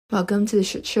Welcome to the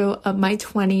shit show of my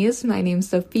 20s. My name's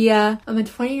Sophia. I'm a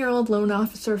 20-year-old loan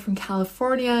officer from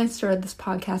California. I started this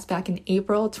podcast back in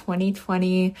April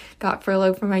 2020. Got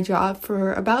furloughed from my job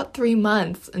for about 3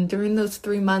 months. And during those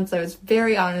 3 months, I was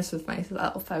very honest with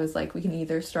myself. I was like, we can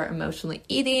either start emotionally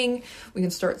eating, we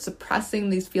can start suppressing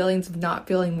these feelings of not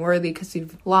feeling worthy because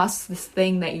you've lost this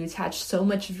thing that you attach so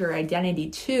much of your identity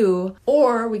to,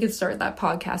 or we could start that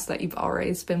podcast that you've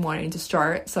always been wanting to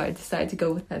start. So I decided to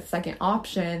go with that second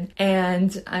option.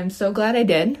 And I'm so glad I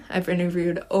did. I've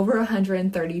interviewed over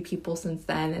 130 people since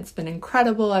then. It's been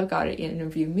incredible. I've got to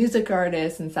interview music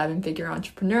artists and seven-figure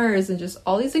entrepreneurs and just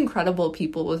all these incredible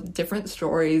people with different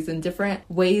stories and different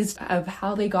ways of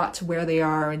how they got to where they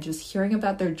are, and just hearing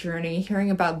about their journey,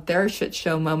 hearing about their shit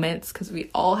show moments, because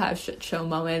we all have shit show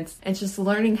moments, and just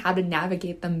learning how to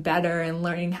navigate them better and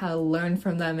learning how to learn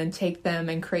from them and take them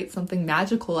and create something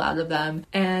magical out of them.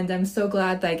 And I'm so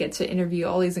glad that I get to interview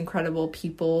all these incredible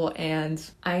people. And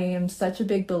I am such a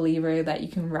big believer that you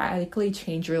can radically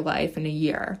change your life in a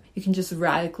year. You can just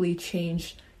radically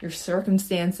change your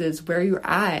circumstances, where you're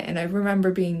at. And I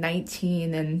remember being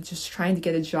 19 and just trying to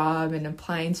get a job and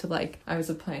applying to I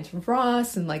was applying to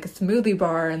Ross and a smoothie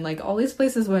bar, and all these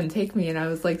places wouldn't take me. And I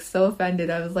was so offended.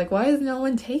 I was like, why is no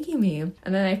one taking me?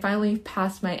 And then I finally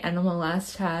passed my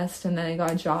NMLS test, and then I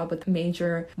got a job with a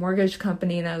major mortgage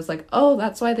company. And I was like, oh,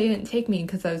 that's why they didn't take me,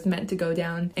 because I was meant to go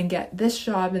down and get this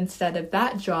job instead of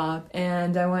that job.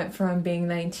 And I went from being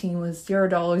 19 with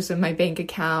 $0 in my bank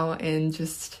account and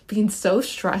just being so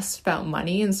stressed about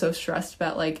money and so stressed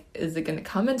about is it going to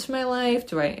come into my life?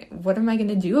 What am I going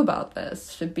to do about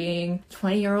this? To being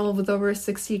 20-year-old with over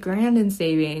 60 grand in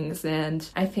savings. And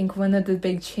I think one of the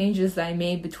big changes that I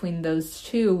made between those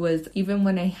two was, even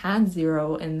when I had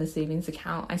zero in the savings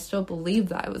account, I still believed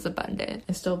that I was abundant.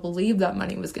 I still believed that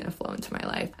money was going to flow into my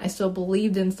life. I still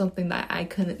believed in something that I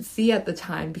couldn't see at the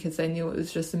time, because I knew it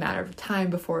was just a matter of time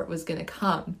before it was going to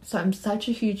come. So I'm such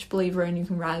a huge believer in you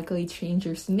can radically change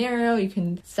your scenario. You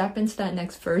can step into that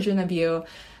next version of you.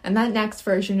 And that next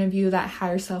version of you, that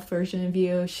higher self version of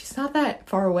you, she's not that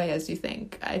far away as you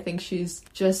think. I think there's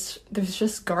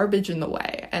just garbage in the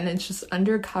way. And it's just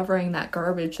uncovering that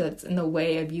garbage that's in the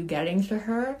way of you getting to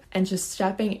her and just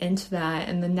stepping into that.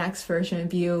 And the next version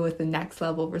of you with the next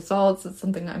level of results, it's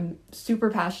something I'm super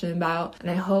passionate about.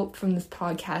 And I hope from this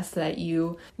podcast that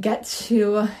you get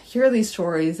to hear these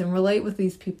stories and relate with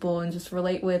these people, and just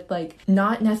relate with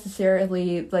not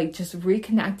necessarily just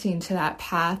reconnecting to that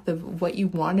path of what you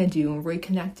want to do, and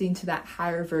reconnecting to that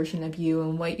higher version of you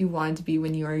and what you wanted to be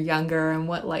when you were younger, and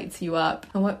what lights you up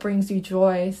and what brings you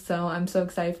joy. So I'm so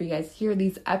excited for you guys to hear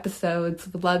these episodes.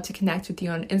 Would love to connect with you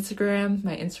on Instagram.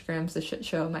 My Instagram's the shit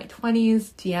show of my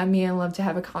 20s. DM me. I'd love to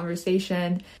have a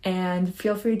conversation, and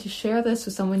feel free to share this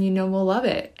with someone you know will love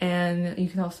it. And you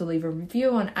can also leave a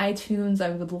review on iTunes. I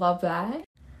would love that.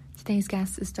 Today's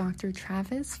guest is Dr.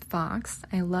 Travis Fox.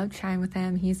 I love chatting with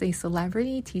him. He's a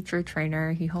celebrity teacher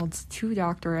trainer. He holds 2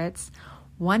 doctorates,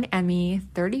 1 Emmy,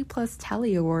 30 plus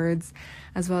Telly Awards,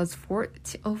 as well as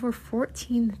over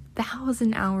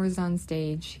 14,000 hours on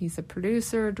stage. He's a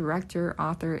producer, director,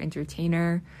 author,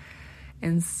 entertainer,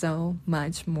 and so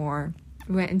much more.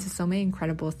 We went into so many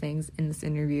incredible things in this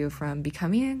interview, from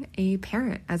becoming a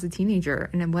parent as a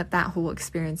teenager and what that whole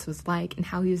experience was like, and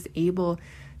how he was able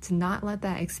to not let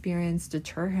that experience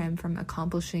deter him from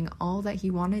accomplishing all that he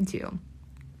wanted to,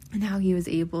 and how he was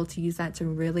able to use that to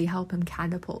really help him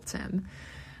catapult him.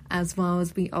 As well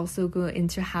as we also go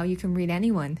into how you can read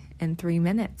anyone in 3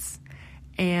 minutes,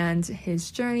 and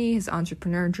his journey, his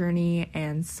entrepreneur journey,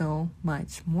 and so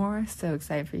much more. So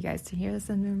excited for you guys to hear this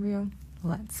interview.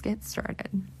 Let's get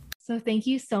started. So thank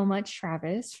you so much,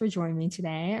 Travis, for joining me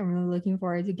today. I'm really looking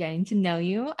forward to getting to know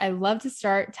you. I'd love to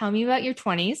start. Tell me about your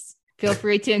 20s. Feel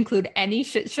free to include any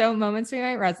shit show moments we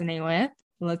might resonate with.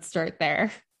 Let's start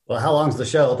there. Well, how long's the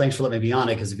show? Thanks for letting me be on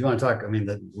it. Because if you want to talk,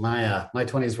 my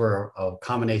 20s were a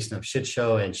combination of shit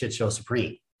show and shit show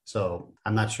supreme. So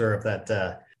I'm not sure if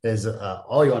that is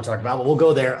all you want to talk about, but we'll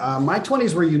go there. My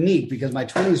 20s were unique because my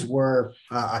 20s were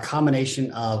a combination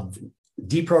of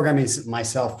deprogramming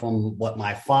myself from what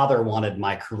my father wanted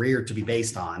my career to be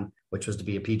based on, which was to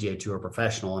be a PGA Tour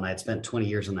professional. And I had spent 20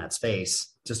 years in that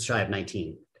space, just shy of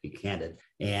 19, to be candid.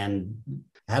 And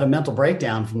I had a mental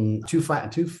breakdown from two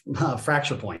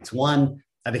fracture points. One,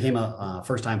 I became a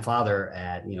first-time father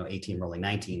at 18, early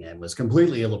 19, and was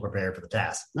completely ill-prepared for the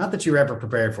task. Not that you were ever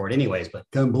prepared for it anyways, but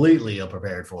completely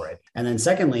ill-prepared for it. And then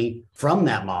secondly, from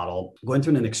that model, going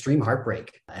through an extreme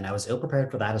heartbreak, and I was ill-prepared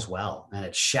for that as well. And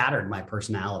it shattered my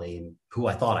personality and who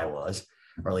I thought I was,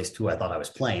 or at least who I thought I was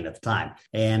playing at the time.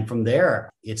 And from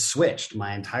there, it switched.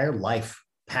 My entire life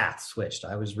path switched.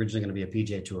 I was originally going to be a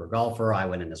PGA Tour golfer. I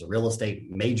went in as a real estate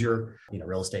major.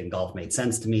 Real estate and golf made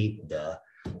sense to me. Duh.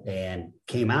 And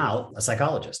came out a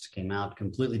psychologist, came out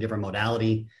completely different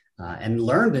modality, and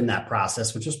learned in that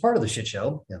process, which was part of the shit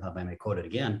show, if I may quote it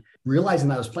again, realizing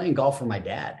that I was playing golf for my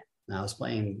dad. And I was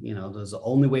playing, it was the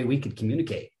only way we could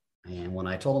communicate. And when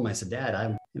I told him, I said, Dad,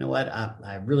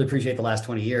 I really appreciate the last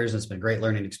 20 years. It's been a great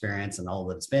learning experience and all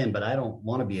that it's been, but I don't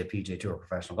want to be a PGA Tour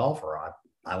professional golfer.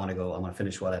 I want to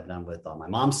finish what I've done with on my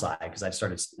mom's side, because I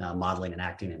started modeling and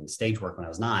acting and stage work when I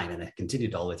was 9, and it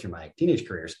continued all the way through my teenage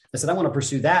careers. I said, I want to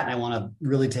pursue that. And I want to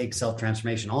really take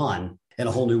self-transformation on in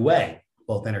a whole new way,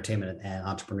 both entertainment and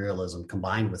entrepreneurialism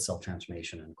combined with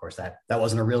self-transformation. And of course, that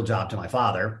wasn't a real job to my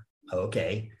father.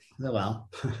 Okay. Well,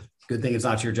 good thing it's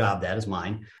not your job. That is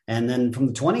mine. And then from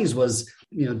the 20s was,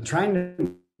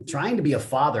 trying to be a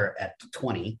father at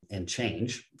 20 and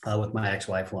change with my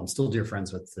ex-wife, who I'm still dear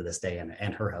friends with to this day,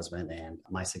 and her husband and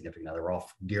my significant other. We're all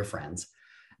dear friends,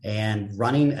 and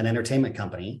running an entertainment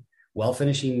company while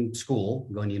finishing school,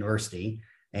 going to university,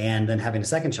 and then having a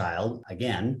second child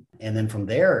again. And then from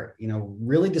there,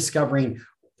 really discovering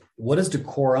what is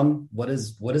decorum, what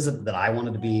is it that I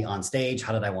wanted to be on stage?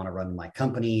 How did I want to run my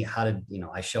company? How did,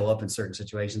 I show up in certain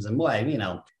situations? And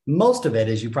most of it,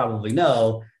 as you probably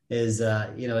know, is,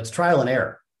 it's trial and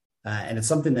error. And it's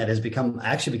something that has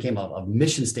became a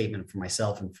mission statement for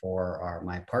myself and for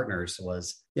my partners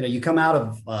was, you come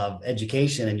out of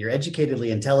education and you're educatedly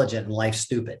intelligent and life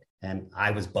stupid. And I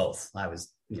was both. I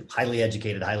was highly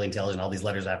educated, highly intelligent, all these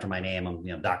letters after my name.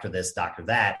 I'm, doctor this, doctor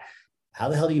that. How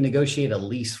the hell do you negotiate a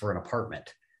lease for an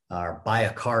apartment or buy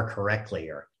a car correctly?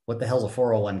 Or what the hell's a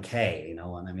 401k?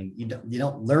 And you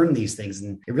don't learn these things.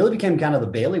 And it really became kind of the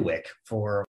bailiwick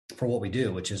for what we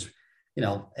do, which is,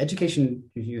 education,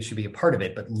 you should be a part of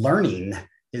it, but learning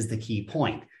is the key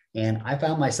point. And I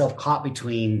found myself caught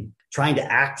between trying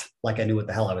to act like I knew what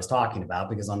the hell I was talking about,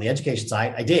 because on the education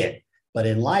side, I did. But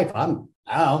in life, I'm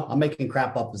making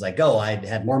crap up as I go. I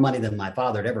had more money than my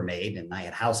father had ever made. And I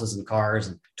had houses and cars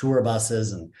and tour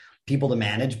buses and people to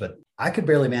manage, but I could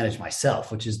barely manage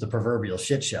myself, which is the proverbial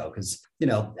shit show. Because,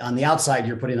 on the outside,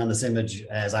 you're putting on this image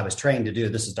as I was trained to do.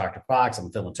 This is Dr. Fox. I'm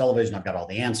film and television. I've got all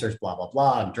the answers, blah, blah,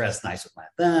 blah. I'm dressed nice with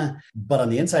my, but on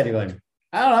the inside, you're going,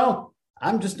 I don't know.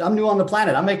 I'm new on the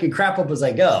planet. I'm making crap up as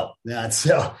I go.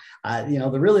 So,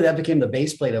 that became the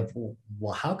base plate of,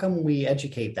 well, how can we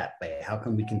educate that way? How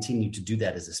can we continue to do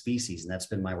that as a species? And that's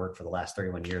been my work for the last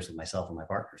 31 years with myself and my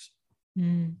partners.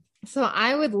 Mm. So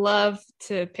I would love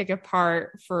to pick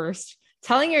apart first,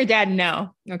 telling your dad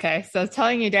no. Okay. So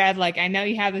telling your dad, like, I know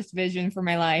you have this vision for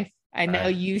my life. I know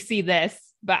you see this,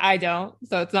 but I don't.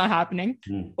 So it's not happening.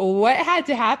 What had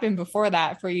to happen before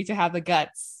that for you to have the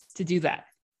guts to do that?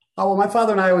 Oh, well, my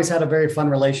father and I always had a very fun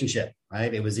relationship,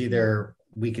 right? It was either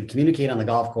we could communicate on the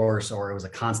golf course or it was a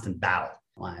constant battle.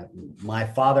 My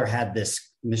father had this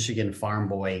Michigan farm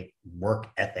boy work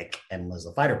ethic and was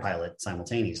a fighter pilot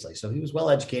simultaneously. So he was well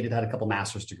educated, had a couple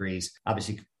master's degrees,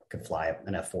 obviously could fly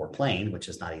an F-4 plane, which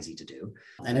is not easy to do,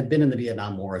 and had been in the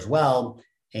Vietnam War as well.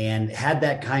 And had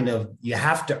that kind of, you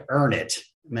have to earn it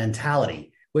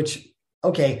mentality, which,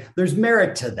 okay, there's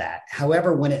merit to that.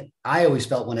 However, I always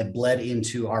felt when it bled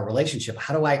into our relationship,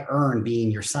 how do I earn being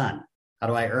your son? How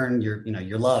do I earn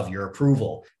your love, your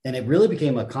approval? And it really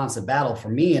became a constant battle for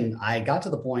me. And I got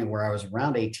to the point where I was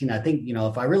around 18. I think,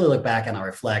 if I really look back and I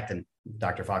reflect, and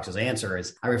Dr. Fox's answer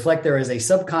is, I reflect there is a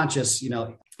subconscious,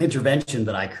 intervention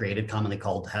that I created, commonly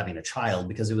called having a child,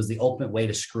 because it was the ultimate way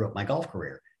to screw up my golf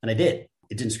career. And I did.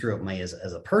 It didn't screw up me as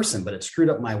a person, but it screwed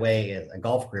up my way as a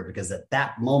golf career, because at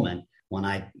that moment when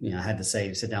I had to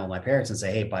sit down with my parents and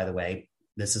say, hey, by the way,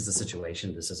 this is the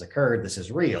situation. This has occurred. This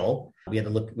is real. We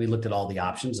looked at all the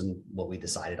options, and what we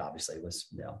decided obviously was,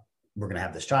 we're going to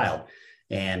have this child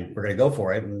and we're going to go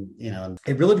for it. And,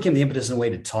 it really became the impetus and a way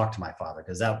to talk to my father,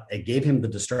 because it gave him the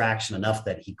distraction enough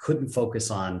that he couldn't focus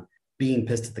on being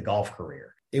pissed at the golf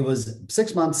career. It was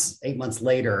 8 months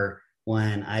later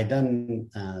when I'd done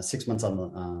 6 months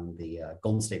on the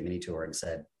Golden State mini tour and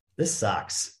said, this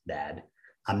sucks, Dad.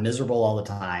 I'm miserable all the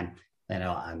time.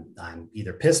 I'm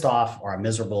either pissed off or I'm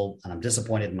miserable and I'm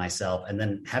disappointed in myself. And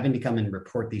then having to come and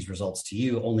report these results to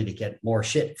you only to get more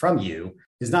shit from you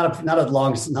is not a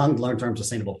long-term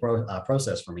sustainable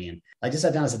process for me. And I just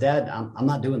sat down and said, Dad, I'm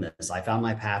not doing this. I found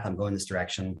my path. I'm going this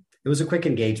direction. It was a quick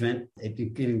engagement.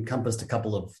 It encompassed a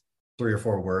couple of 3 or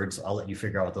 4 words. I'll let you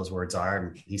figure out what those words are.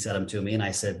 And he said them to me and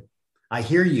I said, I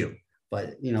hear you.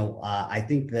 But, I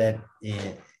think that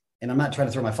and I'm not trying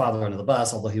to throw my father under the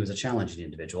bus, although he was a challenging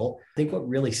individual. I think what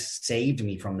really saved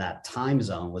me from that time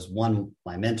zone was, one,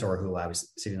 my mentor, who I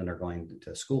was sitting under going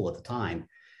to school at the time.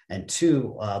 And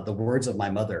two, the words of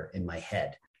my mother in my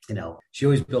head. She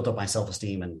always built up my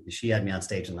self-esteem, and she had me on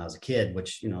stage when I was a kid,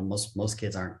 which, most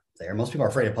kids aren't there. Most people are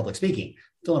afraid of public speaking.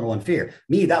 Still number one fear.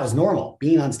 Me, that was normal.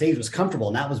 Being on stage was comfortable.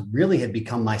 And that was really had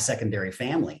become my secondary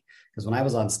family. Because when I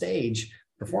was on stage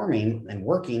performing and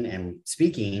working and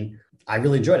speaking, I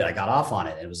really enjoyed it. I got off on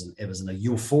it. It was a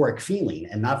euphoric feeling,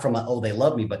 and not from they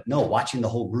love me, but no, watching the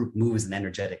whole group move is an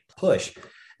energetic push.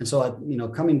 And so,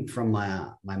 coming from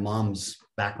my mom's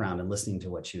background and listening to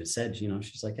what she had said,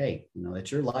 she's like, hey,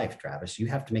 it's your life, Travis. You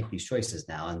have to make these choices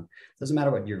now. And it doesn't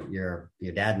matter what your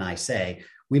dad and I say.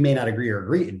 We may not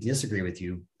disagree with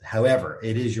you. However,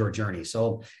 it is your journey.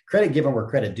 So credit given where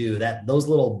credit due, that those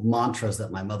little mantras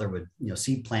that my mother would,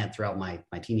 seed plant throughout my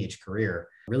teenage career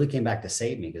really came back to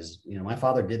save me, because, my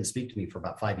father didn't speak to me for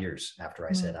about 5 years after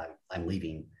I said, I'm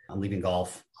leaving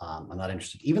golf. I'm not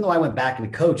interested. Even though I went back and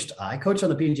I coached on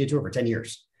the PGA Tour for 10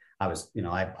 years. I was,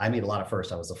 I made a lot of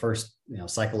firsts. I was the first,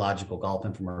 psychological golf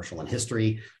infomercial in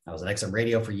history. I was at XM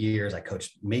Radio for years. I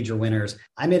coached major winners.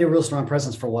 I made a real strong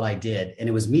presence for what I did. And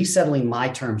it was me settling my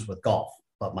terms with golf.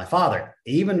 But my father,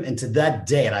 even into that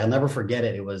day, and I'll never forget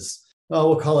it, it was,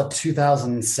 we'll call it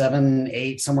 2007,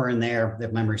 8, somewhere in there,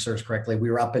 if memory serves correctly.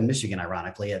 We were up in Michigan,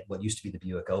 ironically, at what used to be the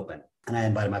Buick Open. And I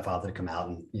invited my father to come out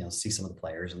and, see some of the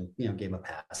players and, gave him a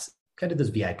pass. Kind of this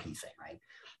VIP thing, right?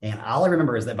 And all I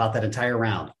remember is that about that entire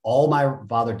round, all my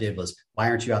father did was, why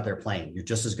aren't you out there playing? You're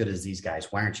just as good as these guys.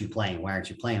 Why aren't you playing? Why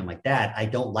aren't you playing? I'm like, Dad, I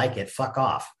don't like it. Fuck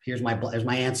off. Here's my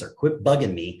answer. Quit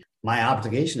bugging me. My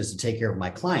obligation is to take care of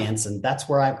my clients. And that's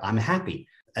where I'm happy.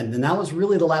 And then that was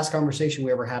really the last conversation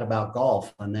we ever had about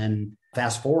golf. And then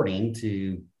fast forwarding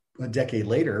to a decade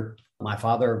later, my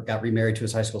father got remarried to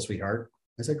his high school sweetheart.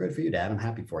 I said, good for you, Dad. I'm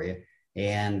happy for you.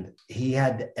 And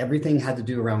everything had to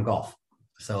do around golf.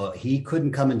 So he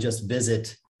couldn't come and just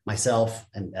visit myself,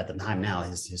 and at the time now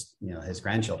his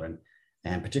grandchildren,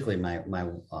 and particularly my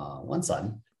one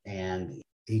son. And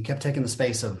he kept taking the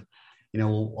space of,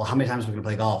 well, how many times are we going to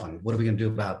play golf, and what are we going to do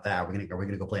about that? Are we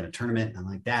going to go play in a tournament? And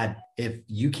I'm like, Dad, if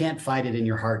you can't find it in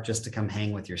your heart just to come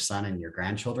hang with your son and your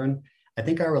grandchildren, I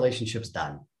think our relationship's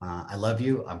done. I love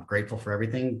you. I'm grateful for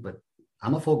everything, but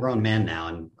I'm a full grown man now,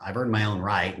 and I've earned my own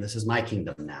right. And this is my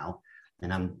kingdom now.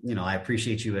 And I'm, I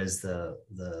appreciate you as the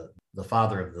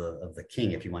father of the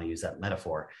king, if you want to use that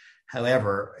metaphor.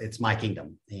 However, it's my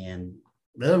kingdom, and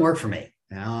it doesn't work for me.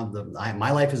 My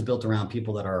life is built around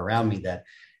people that are around me that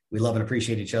we love and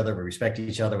appreciate each other. We respect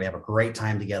each other. We have a great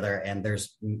time together, and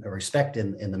there's a respect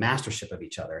in the mastership of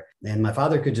each other. And my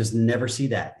father could just never see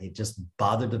that. It just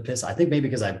bothered the piss. I think maybe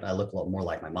because I look a lot more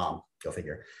like my mom, go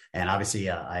figure. And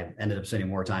obviously I ended up spending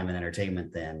more time in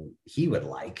entertainment than he would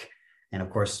like. And of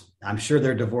course, I'm sure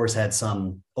their divorce had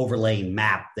some overlaying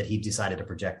map that he decided to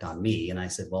project on me. And I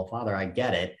said, well, Father, I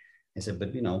get it. I said,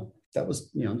 but that was,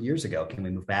 years ago. Can we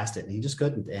move past it? And he just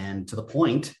couldn't. And to the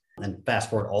point, and fast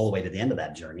forward all the way to the end of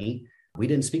that journey, we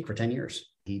didn't speak for 10 years.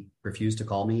 He refused to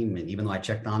call me. And even though I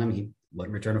checked on him, he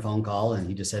wouldn't return a phone call. And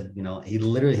he just said, he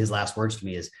literally, his last words to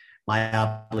me is, my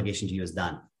obligation to you is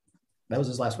done. That was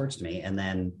his last words to me. And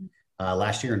then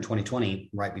last year in 2020,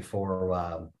 right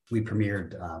before we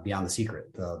premiered Beyond the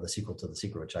Secret, the sequel to The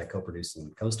Secret, which I co-produced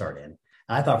and co-starred in, and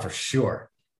I thought for sure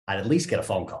I'd at least get a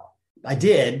phone call. I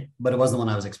did, but it wasn't the one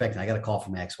I was expecting. I got a call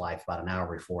from my ex-wife about an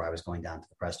hour before I was going down to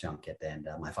the press junket, and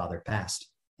my father passed.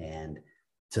 And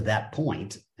to that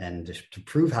point, and to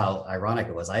prove how ironic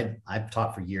it was, I've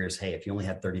taught for years, hey, if you only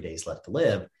had 30 days left to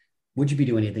live, would you be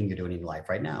doing anything you're doing in your life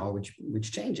right now, or would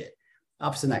you change it?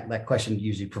 Obviously, that question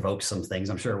usually provokes some things.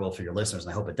 I'm sure it will for your listeners,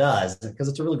 and I hope it does, because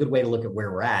it's a really good way to look at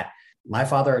where we're at. My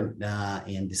father,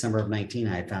 in December of 19,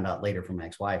 I had found out later from my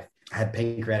ex-wife, had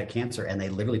pancreatic cancer, and they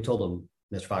literally told him,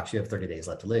 Mr. Fox, you have 30 days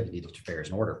left to live. You need to get your affairs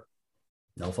in order.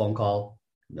 No phone call,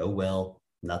 no will,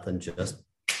 nothing, just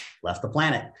left the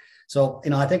planet. So,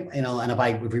 I think, and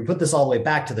if we put this all the way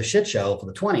back to the shit show for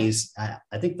the 20s,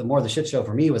 I think the more the shit show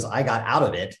for me was I got out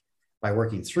of it by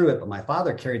working through it, but my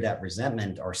father carried that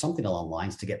resentment or something along the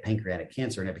lines to get pancreatic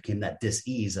cancer. And it became that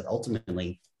dis-ease that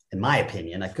ultimately, in my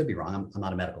opinion, I could be wrong, I'm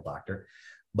not a medical doctor,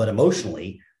 but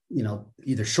emotionally,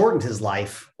 either shortened his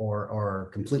life or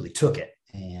completely took it.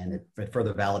 And it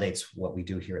further validates what we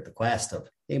do here at the Quest of,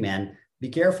 hey man, be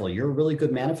careful. You're a really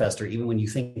good manifester, even when you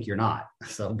think you're not.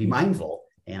 So be mindful.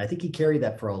 And I think he carried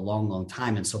that for a long, long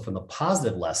time. And so from the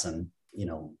positive lesson,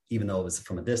 even though it was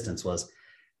from a distance, was,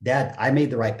 Dad, I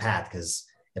made the right path, because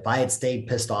if I had stayed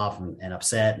pissed off and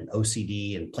upset and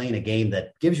OCD and playing a game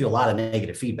that gives you a lot of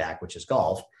negative feedback, which is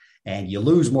golf, and you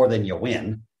lose more than you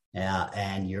win,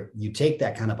 and you take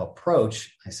that kind of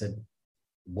approach, I said,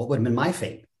 what would have been my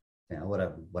fate?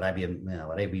 would I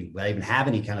even have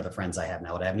any kind of the friends I have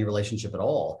now? Would I have any relationship at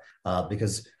all?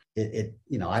 Because I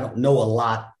don't know a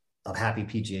lot of happy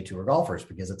PGA Tour golfers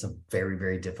because it's a very,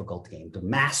 very difficult game to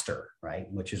master,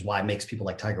 right? Which is why it makes people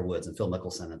like Tiger Woods and Phil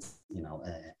Mickelson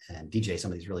and DJ,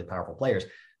 some of these really powerful players,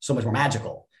 so much more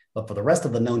magical. But for the rest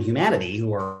of the known humanity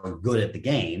who are good at the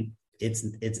game,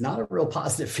 it's not a real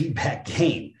positive feedback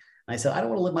game. And I said, I don't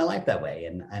want to live my life that way.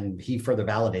 And he further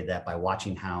validated that by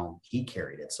watching how he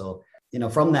carried it. So,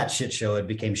 from that shit show, it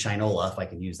became Shinola, if I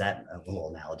can use that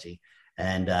little analogy,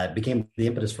 and it became the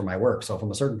impetus for my work. So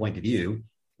from a certain point of view,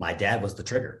 my dad was the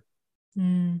trigger.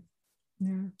 Yeah.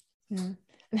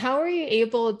 And how were you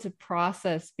able to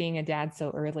process being a dad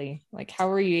so early? Like, how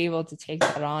were you able to take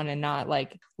that on and not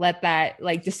like let that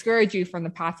like discourage you from the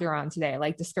path you're on today?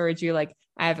 Like discourage you, like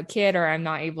I have a kid, or I'm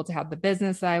not able to have the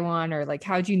business I want, or like,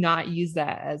 how'd you not use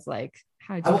that as like,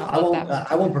 I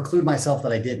won't preclude myself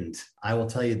that I didn't. I will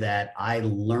tell you that I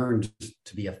learned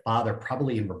to be a father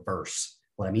probably in reverse.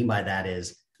 What I mean by that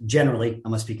is generally, I'm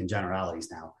going to speak in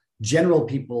generalities now.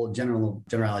 Generalities,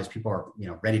 people are,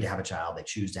 ready to have a child. They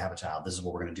choose to have a child. This is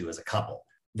what we're going to do as a couple.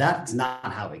 That's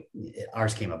not how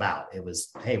ours came about. It was,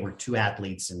 hey, we're two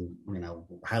athletes and,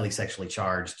 highly sexually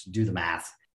charged, do the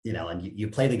math, and you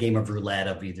play the game of roulette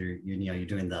of either, you're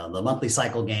doing the monthly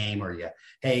cycle game or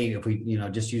hey, if we,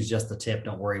 just use just the tip,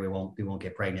 don't worry, we won't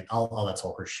get pregnant. All that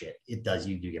whole shit. It does.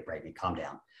 You do get pregnant. Calm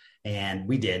down. And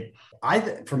we did.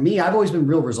 For me, I've always been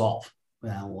real resolve.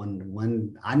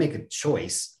 When I make a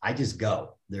choice, I just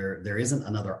go. There isn't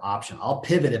another option. I'll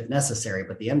pivot if necessary,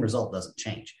 but the end result doesn't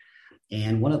change.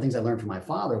 And one of the things I learned from my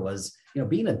father was,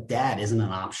 being a dad isn't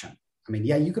an option. I mean,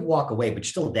 yeah, you could walk away, but you're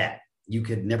still a dad. You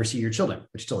could never see your children,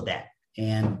 but you're still a dad.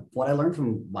 And what I learned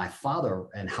from my father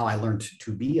and how I learned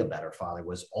to be a better father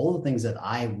was all the things that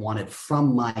I wanted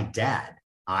from my dad,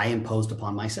 I imposed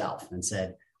upon myself and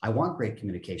said, I want great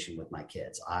communication with my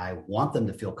kids. I want them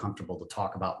to feel comfortable to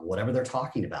talk about whatever they're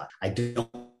talking about. I don't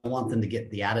want them to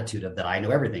get the attitude of that I know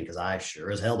everything, because I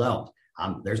sure as hell don't.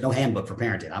 There's no handbook for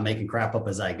parenting. I'm making crap up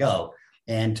as I go.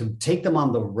 And to take them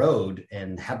on the road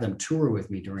and have them tour with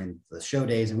me during the show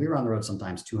days, and we were on the road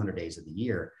sometimes 200 days of the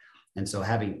year. And so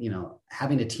having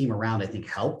a team around, I think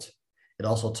helped. It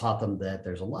also taught them that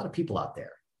there's a lot of people out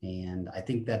there. And I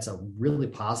think that's a really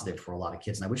positive for a lot of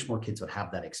kids. And I wish more kids would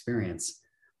have that experience.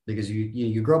 Because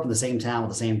you grow up in the same town with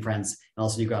the same friends, and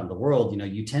also you go out in the world,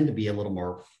 you tend to be a little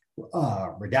more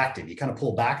redacted. You kind of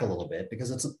pull back a little bit because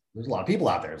there's a lot of people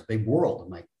out there. It's a big world. I'm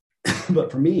like,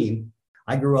 but for me,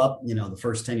 I grew up, the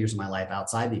first 10 years of my life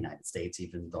outside the United States,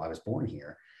 even though I was born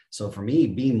here. So for me,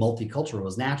 being multicultural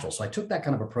was natural. So I took that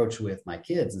kind of approach with my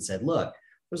kids and said, look,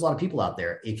 there's a lot of people out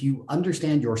there. If you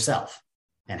understand yourself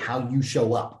and how you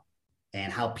show up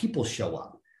and how people show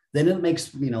up, then it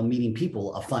makes, meeting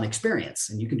people a fun experience.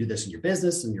 And you can do this in your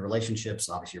business and your relationships,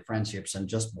 obviously your friendships, and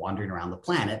just wandering around the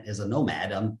planet as a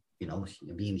nomad,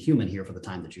 being human here for the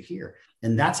time that you're here.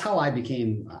 And that's how I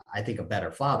became, I think, a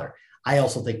better father. I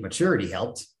also think maturity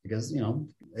helped because,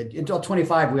 until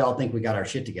 25, we all think we got our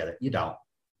shit together. You don't.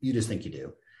 You just think you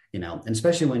do, and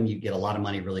especially when you get a lot of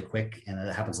money really quick. And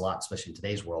it happens a lot, especially in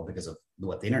today's world, because of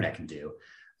what the internet can do.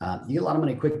 You get a lot of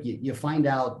money quick. You find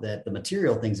out that the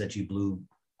material things that you blew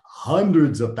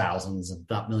hundreds of thousands, if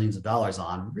not millions of dollars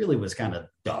on really was kind of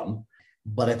dumb.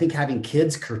 But I think having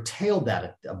kids curtailed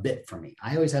that a bit for me.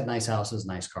 I always had nice houses,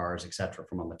 nice cars, etc.,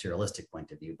 from a materialistic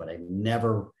point of view, but I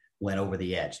never went over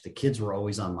the edge. The kids were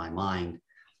always on my mind,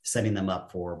 setting them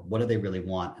up for what do they really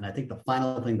want. And I think the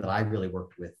final thing that I really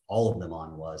worked with all of them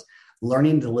on was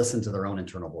learning to listen to their own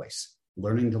internal voice,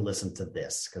 learning to listen to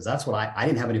this, because that's what I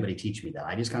didn't have anybody teach me that.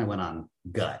 I just kind of went on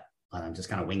gut and I just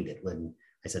kind of winged it. When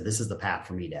I said, this is the path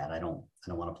for me, Dad. I don't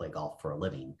want to play golf for a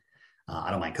living. I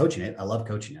don't mind coaching it. I love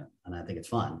coaching it. And I think it's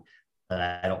fun, but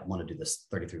I don't want to do this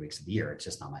 33 weeks of the year. It's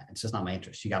just not my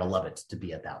interest. You got to love it to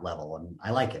be at that level. And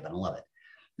I like it, but I don't love it.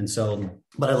 And so,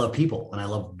 but I love people and I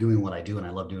love doing what I do. And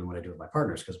I love doing what I do with my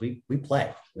partners because we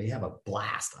play, we have a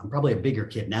blast. I'm probably a bigger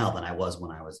kid now than I was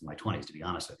when I was in my 20s, to be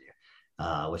honest with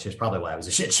you, which is probably why I was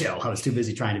a shit show. I was too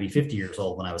busy trying to be 50 years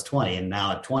old when I was 20. And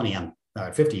now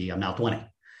at 50, I'm now 20.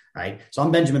 Right. So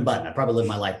I'm Benjamin Button. I probably lived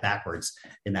my life backwards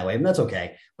in that way, and that's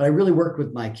okay. But I really worked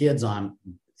with my kids on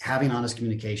having honest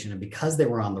communication. And because they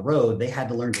were on the road, they had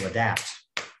to learn to adapt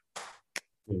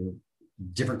to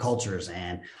different cultures.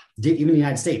 And even the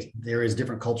United States, there is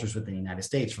different cultures within the United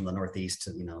States, from the Northeast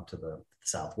to the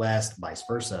Southwest, vice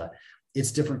versa.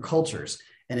 It's different cultures.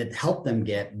 And it helped them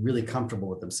get really comfortable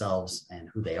with themselves and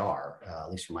who they are, at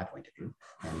least from my point of view,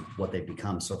 and what they've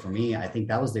become. So for me, I think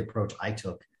that was the approach I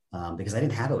took. Because I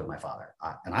didn't have it with my father,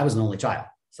 and I was an only child,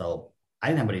 so I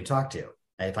didn't have anybody to talk to.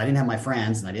 If I didn't have my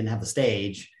friends and I didn't have the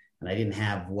stage and I didn't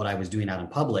have what I was doing out in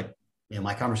public,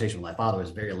 my conversation with my father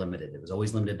was very limited. It was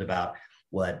always limited about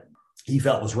what he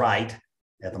felt was right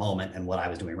at the moment and what I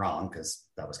was doing wrong, because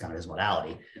that was kind of his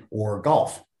modality, or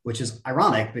golf, which is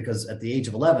ironic because at the age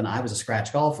of 11, I was a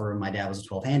scratch golfer and my dad was a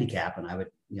 12 handicap. And I would,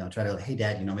 try to, hey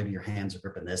dad, maybe your hands are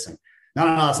gripping this. And no,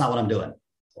 that's not what I'm doing.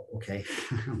 Okay.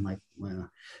 I'm like, well,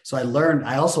 so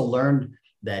I also learned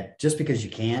that just because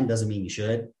you can doesn't mean you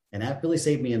should. And that really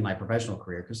saved me in my professional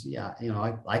career. Cause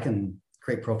I can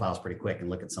create profiles pretty quick and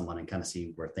look at someone and kind of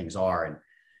see where things are.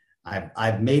 And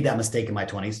I've made that mistake in my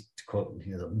 20s, to quote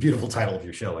the beautiful title of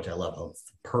your show, which I love. Oh,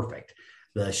 it's perfect.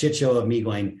 The shit show of me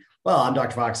going, well, I'm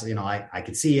Dr. Fox. I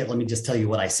can see it. Let me just tell you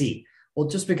what I see. Well,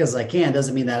 just because I can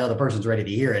doesn't mean that other person's ready to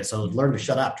hear it. So learn to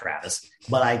shut up, Travis.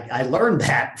 But I learned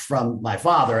that from my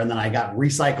father. And then I got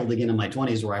recycled again in my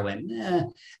 20s where I went,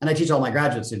 And I teach all my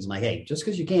graduate students, I'm like, hey, just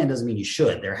because you can doesn't mean you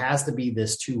should. There has to be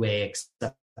this two-way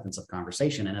acceptance of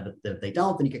conversation. And if they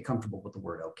don't, then you get comfortable with the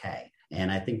word okay. And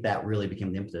I think that really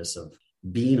became the impetus of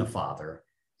being a father.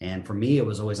 And for me, it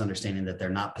was always understanding that they're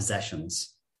not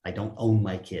possessions. I don't own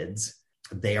my kids.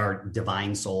 They are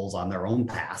divine souls on their own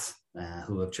path,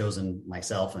 who have chosen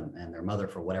myself and their mother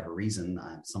for whatever reason.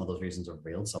 Some of those reasons are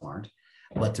revealed, some aren't.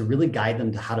 But to really guide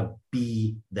them to how to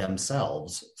be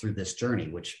themselves through this journey,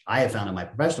 which I have found in my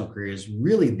professional career is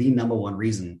really the number one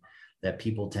reason that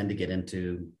people tend to get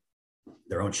into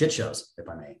their own shit shows, if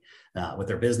I may, with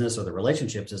their business or their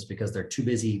relationships, is because they're too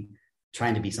busy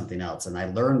trying to be something else. And I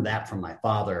learned that from my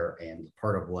father. And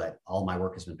part of what all my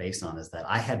work has been based on is that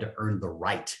I had to earn the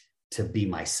right to be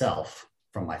myself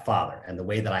from my father. And the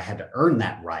way that I had to earn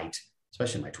that right,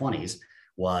 especially in my 20s,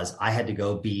 was I had to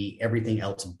go be everything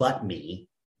else but me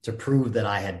to prove that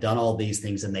I had done all these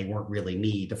things and they weren't really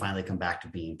me, to finally come back to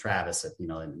being Travis at,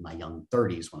 in my young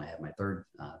 30s when I had my third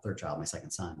child, my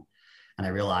second son. And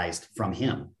I realized from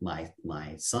him, my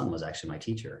son was actually my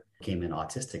teacher, came in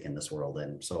autistic in this world.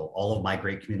 And so all of my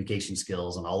great communication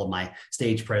skills and all of my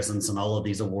stage presence and all of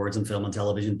these awards in film and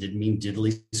television didn't mean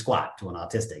diddly squat to an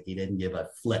autistic. He didn't give a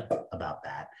flip about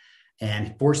that,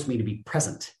 and forced me to be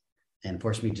present and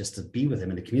forced me just to be with him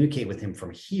and to communicate with him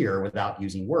from here without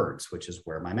using words, which is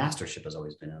where my mastership has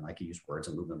always been. And I could use words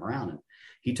and move them around. And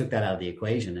he took that out of the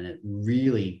equation, and it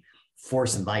really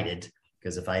force invited,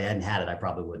 because if I hadn't had it, I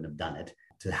probably wouldn't have done it,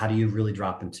 to how do you really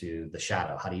drop into the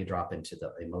shadow? How do you drop into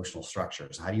the emotional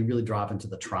structures? How do you really drop into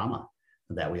the trauma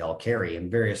that we all carry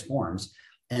in various forms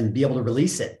and be able to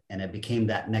release it? And it became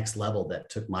that next level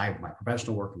that took my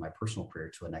professional work and my personal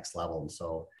career to a next level. And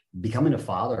so becoming a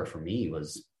father for me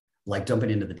was like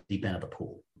jumping into the deep end of the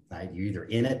pool, right? You're either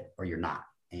in it or you're not.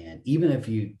 And even if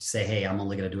you say, hey, I'm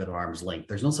only going to do it at arm's length,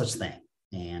 there's no such thing.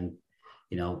 And,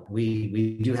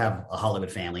 we do have a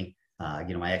Hollywood family.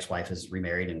 My ex-wife is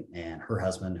remarried, and her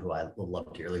husband, who I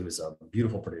love dearly, who is a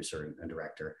beautiful producer and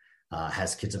director,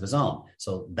 has kids of his own.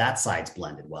 So that side's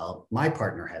blended. Well, my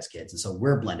partner has kids, and so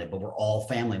we're blended, but we're all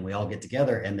family and we all get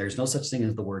together, and there's no such thing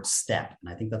as the word step.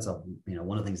 And I think that's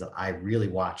one of the things that I really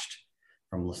watched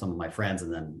from some of my friends.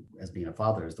 And then as being a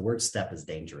father, is the word step is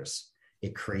dangerous.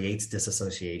 It creates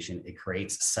disassociation. It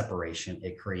creates separation.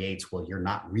 It creates, well, you're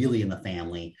not really in the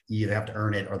family. You either have to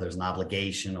earn it, or there's an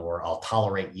obligation, or I'll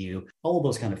tolerate you. All of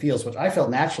those kind of feels, which I felt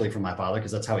naturally from my father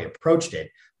because that's how he approached it.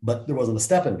 But there wasn't a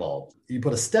step involved. You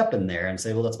put a step in there and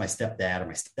say, well, that's my stepdad or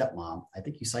my stepmom. I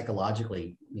think you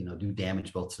psychologically, do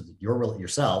damage both to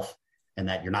yourself and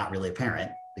that you're not really a parent,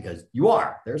 because you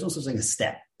are. There's no such thing as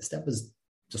step. A step is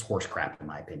just horse crap, in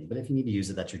my opinion. But if you need to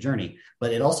use it, that's your journey.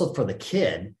 But it also, for the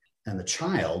kid and the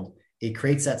child, it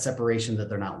creates that separation that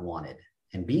they're not wanted.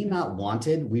 And being not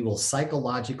wanted, we will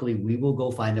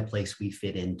go find a place we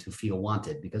fit in to feel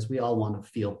wanted, because we all want to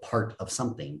feel part of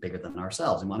something bigger than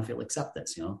ourselves. We want to feel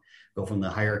acceptance, go from the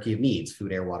hierarchy of needs: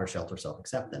 food, air, water, shelter,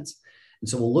 self-acceptance. And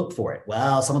so we'll look for it.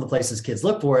 Well, some of the places kids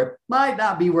look for it might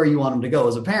not be where you want them to go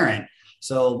as a parent.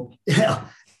 So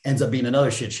ends up being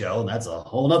another shit show. And that's a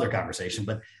whole nother conversation.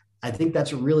 But I think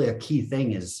that's really a key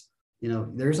thing is,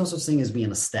 there's no such thing as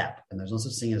being a step, and there's no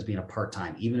such thing as being a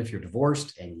part-time. Even if you're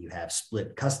divorced and you have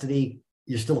split custody,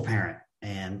 you're still a parent.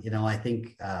 And, I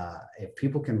think if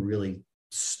people can really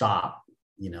stop,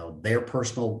 their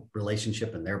personal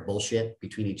relationship and their bullshit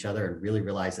between each other, and really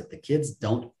realize that the kids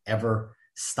don't ever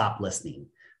stop listening.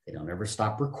 They don't ever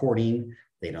stop recording.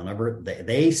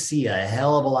 They see a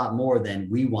hell of a lot more than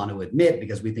we want to admit,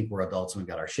 because we think we're adults and we've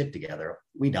got our shit together.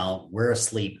 We don't. We're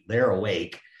asleep. They're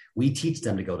awake. We teach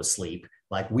them to go to sleep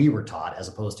like we were taught, as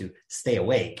opposed to stay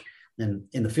awake. And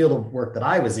in the field of work that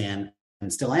I was in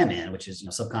and still am in, which is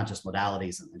subconscious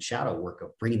modalities and shadow work of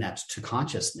bringing that to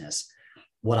consciousness,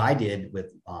 what I did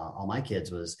with all my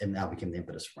kids was, and now became the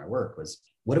impetus for my work, was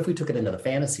what if we took it into the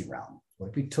fantasy realm? What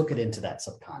if we took it into that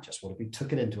subconscious? What if we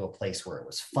took it into a place where it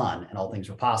was fun and all things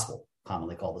were possible,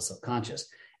 commonly called the subconscious,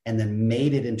 and then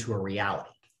made it into a reality?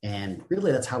 And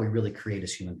really, that's how we really create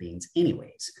as human beings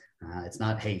anyways. It's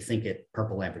not, hey, think it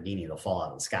purple Lamborghini, it'll fall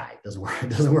out of the sky. It doesn't work.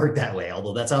 It doesn't work that way.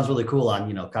 Although that sounds really cool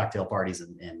on, cocktail parties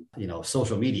and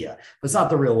social media, but it's not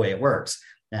the real way it works.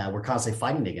 We're constantly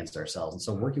fighting against ourselves. And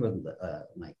so working with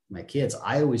my kids,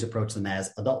 I always approach them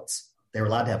as adults. They were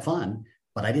allowed to have fun,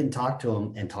 but I didn't talk to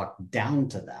them and talk down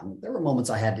to them. There were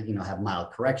moments I had to, have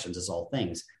mild corrections as all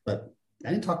things, but I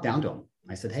didn't talk down to them.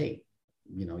 I said, hey,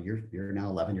 you're now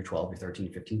 11, you're 12, you're 13,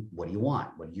 you're 15. What do you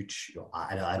want? What do you,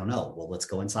 I don't know. Well, let's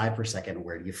go inside for a second.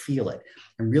 Where do you feel it?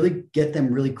 And really get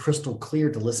them really crystal clear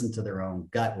to listen to their own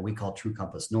gut, what we call true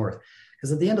compass north.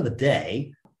 Because at the end of the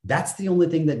day, that's the only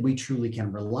thing that we truly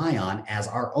can rely on as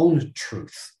our own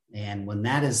truth. And when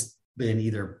that has been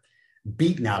either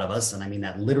beaten out of us, and I mean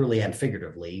that literally and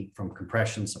figuratively, from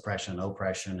compression, suppression,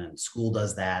 oppression, and school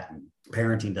does that, and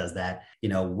parenting does that,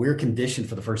 we're conditioned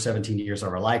for the first 17 years of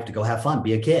our life to go have fun,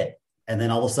 be a kid. And then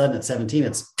all of a sudden at 17,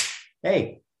 it's,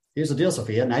 hey, here's the deal,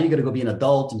 Sophia. Now you got to go be an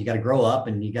adult and you got to grow up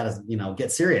and you got to,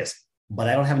 get serious. But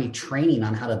I don't have any training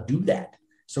on how to do that.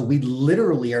 So we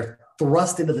literally are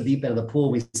thrust into the deep end of the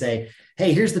pool. We say,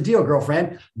 hey, here's the deal,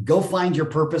 girlfriend. Go find your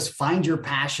purpose, find your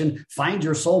passion, find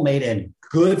your soulmate, and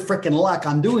good freaking luck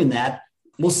on doing that.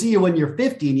 We'll see you when you're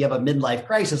 50 and you have a midlife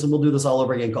crisis, and we'll do this all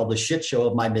over again, called the shit show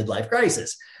of my midlife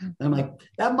crisis. And I'm like,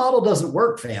 that model doesn't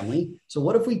work, family. So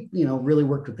what if we, really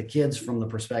worked with the kids from the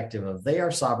perspective of they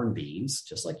are sovereign beings,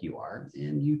 just like you are,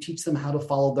 and you teach them how to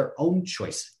follow their own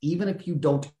choice, even if you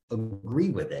don't agree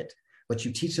with it, but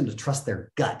you teach them to trust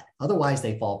their gut. Otherwise,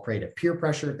 they fall prey to peer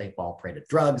pressure. They fall prey to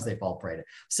drugs. They fall prey to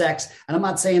sex. And I'm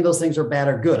not saying those things are bad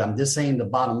or good. I'm just saying the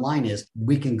bottom line is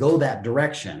we can go that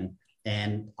direction.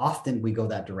 And often we go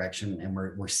that direction and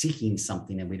we're seeking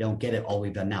something and we don't get it. All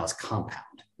we've done now is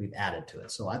compound. We've added to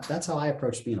it. So that's how I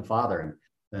approached being a father.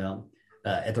 And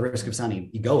at the risk of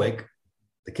sounding egoic,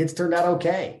 the kids turned out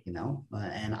okay,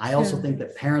 and I also think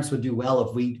that parents would do well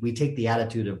if we take the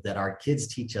attitude of that our kids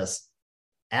teach us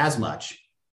as much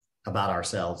about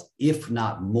ourselves, if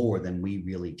not more than we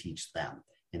really teach them.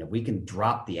 And if we can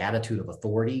drop the attitude of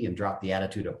authority and drop the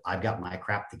attitude of I've got my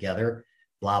crap together,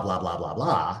 blah, blah, blah, blah,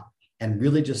 blah, and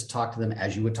really just talk to them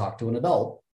as you would talk to an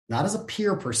adult, not as a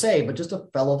peer per se, but just a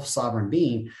fellow sovereign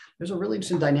being, there's a really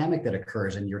interesting dynamic that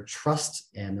occurs, and your trust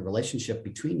and the relationship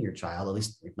between your child, at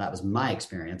least that was my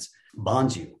experience,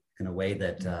 bonds you in a way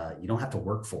that you don't have to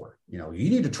work for. You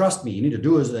need to trust me. You need to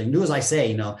do as I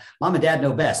say. Mom and dad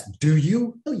know best. Do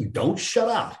you? No, you don't. Shut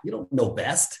up. You don't know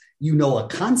best. You know a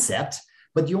concept,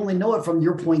 but you only know it from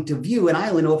your point of view. And I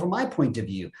only know it from my point of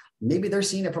view. Maybe they're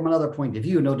seeing it from another point of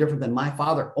view, no different than my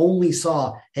father only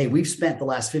saw, hey, we've spent the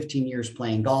last 15 years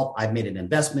playing golf. I've made an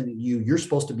investment in you. You're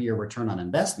supposed to be a return on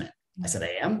investment. I said,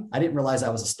 I am? I didn't realize I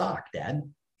was a stock, Dad.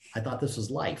 I thought this was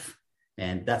life.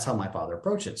 And that's how my father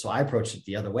approached it. So I approached it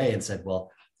the other way and said,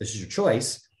 well, this is your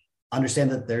choice.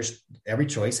 Understand that every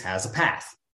choice has a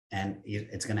path, and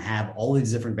it's going to have all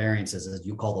these different variances, as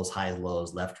you call those highs,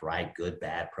 lows, left, right, good,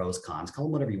 bad, pros, cons, call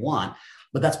them whatever you want.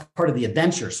 But that's part of the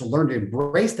adventure. So learn to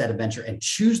embrace that adventure and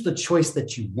choose the choice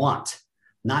that you want,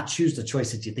 not choose the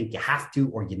choice that you think you have to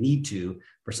or you need to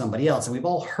for somebody else. And we've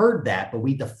all heard that, but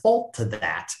we default to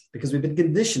that because we've been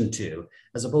conditioned to,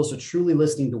 as opposed to truly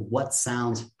listening to what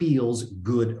feels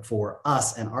good for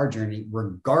us and our journey,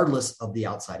 regardless of the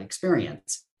outside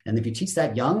experience. And if you teach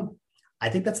that young, I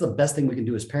think that's the best thing we can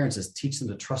do as parents, is teach them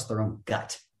to trust their own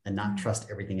gut and not trust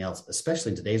everything else,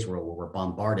 especially in today's world where we're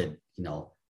bombarded,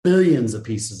 billions of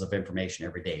pieces of information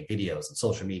every day, videos and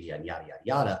social media and yada, yada,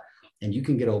 yada. And you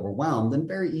can get overwhelmed and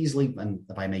very easily, and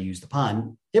if I may use the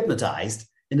pun, hypnotized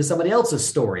into somebody else's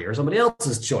story or somebody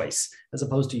else's choice, as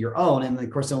opposed to your own. And of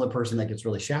course, the only person that gets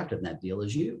really shafted in that deal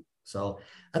is you. So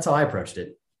that's how I approached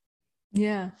it.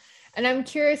 Yeah. And I'm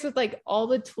curious with all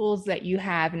the tools that you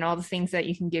have and all the things that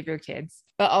you can give your kids,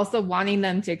 but also wanting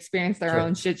them to experience their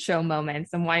own shit show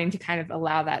moments and wanting to kind of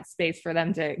allow that space for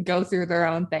them to go through their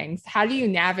own things. How do you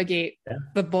navigate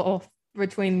the both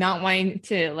between not wanting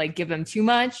to give them too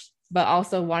much, but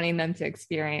also wanting them to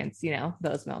experience,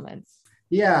 those moments?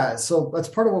 Yeah. So that's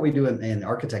part of what we do in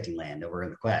architecting land over in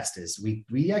the Quest is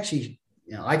we actually,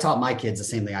 I taught my kids the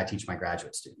same thing I teach my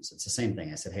graduate students. It's the same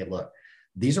thing. I said, hey, look,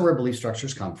 these are where belief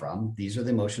structures come from. These are the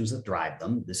emotions that drive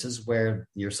them. This is where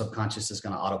your subconscious is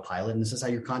going to autopilot. And this is how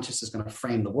your conscious is going to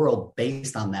frame the world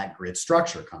based on that grid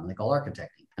structure, commonly called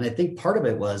architecting. And I think part of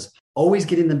it was always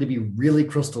getting them to be really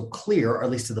crystal clear, or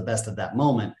at least to the best of that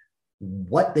moment,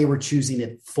 what they were choosing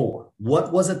it for.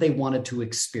 What was it they wanted to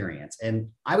experience? And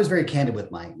I was very candid with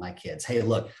my kids. Hey,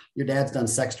 look, your dad's done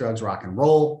sex, drugs, rock and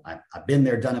roll. I've been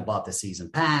there, done it, bought the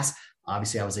season pass.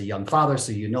 Obviously, I was a young father,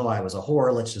 so I was a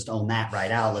whore. Let's just own that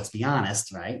right out. Let's be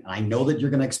honest, right? I know that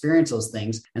you're going to experience those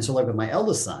things. And so like with my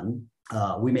eldest son,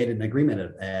 we made an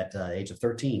agreement at age of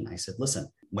 13. I said, listen,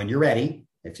 when you're ready,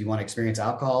 if you want to experience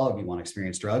alcohol, if you want to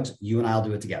experience drugs, you and I'll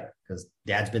do it together because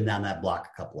dad's been down that block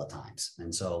a couple of times.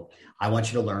 And so I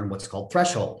want you to learn what's called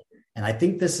threshold. And I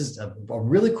think this is a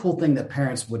really cool thing that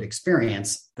parents would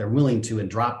experience. They're willing to and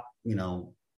drop,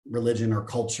 religion or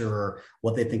culture or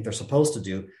what they think they're supposed to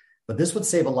do. But this would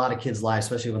save a lot of kids' lives,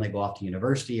 especially when they go off to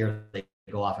university or they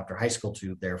go off after high school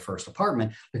to their first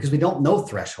apartment, because we don't know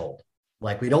threshold.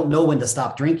 Like we don't know when to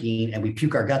stop drinking and we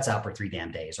puke our guts out for 3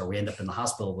 damn days, or we end up in the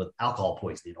hospital with alcohol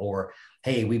poisoning, or,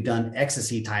 hey, we've done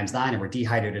ecstasy times 9 and we're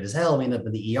dehydrated as hell. We end up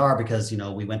in the ER because,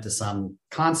 we went to some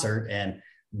concert and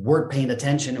weren't paying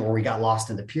attention, or we got lost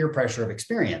in the peer pressure of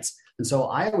experience. And so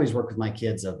I always work with my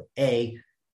kids of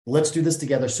let's do this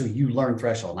together so you learn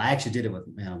threshold. And I actually did it with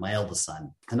my eldest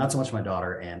son, and not so much my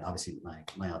daughter, and obviously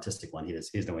my autistic one. He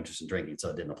has no interest in drinking, so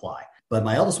it didn't apply. But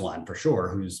my eldest one, for sure,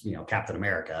 who's Captain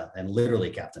America, and literally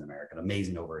Captain America, an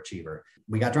amazing overachiever.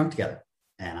 We got drunk together,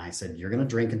 and I said, "You're going to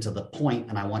drink until the point,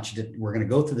 and we're going to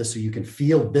go through this so you can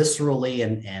feel viscerally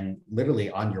and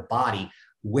literally on your body."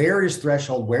 Where is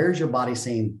threshold? Where is your body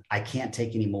saying, I can't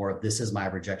take any more? This is my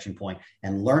rejection point,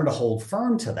 and learn to hold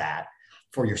firm to that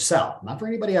for yourself, not for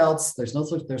anybody else. There's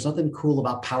nothing cool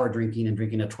about power drinking and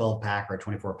drinking a 12 pack or a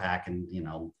 24 pack and,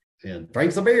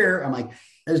 drink some beer. I'm like,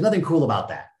 there's nothing cool about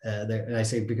that. And I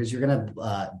say, because you're going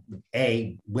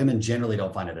to, women generally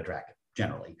don't find it attractive.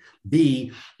 Generally.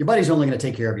 B, your buddy's only going to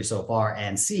take care of you so far.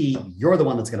 And C, you're the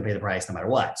one that's going to pay the price no matter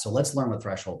what. So let's learn what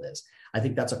threshold is. I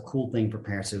think that's a cool thing for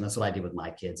parents to do. And that's what I did with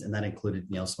my kids. And that included,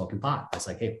 smoking pot. It's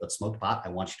like, hey, let's smoke pot. I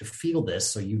want you to feel this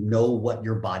so you know what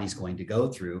your body's going to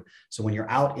go through. So when you're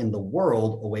out in the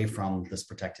world, away from this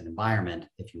protected environment,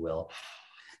 if you will,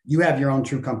 you have your own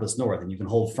true compass north and you can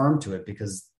hold firm to it,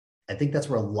 because I think that's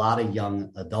where a lot of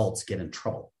young adults get in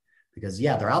trouble. Because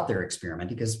they're out there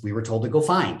experimenting because we were told to go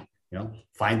find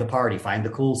the party, find the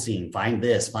cool scene, find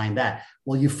this, find that.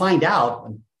 Well, you find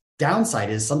out. Downside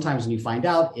is sometimes when you find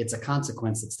out, it's a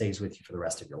consequence that stays with you for the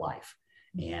rest of your life.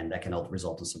 And that can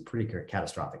result in some pretty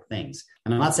catastrophic things.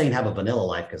 And I'm not saying have a vanilla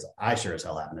life, because I sure as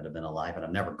hell haven't had a vanilla life and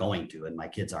I'm never going to, and my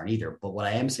kids aren't either. But what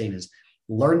I am saying is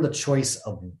learn the choice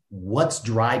of what's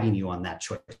driving you on that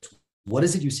choice. What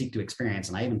is it you seek to experience?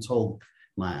 And I even told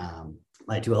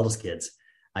my 2 eldest kids,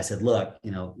 I said, look,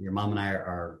 your mom and I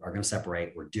are going to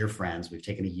separate. We're dear friends. We've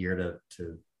taken a year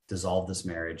to dissolve this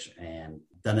marriage and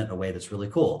done it in a way that's really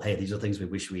cool. Hey, these are things we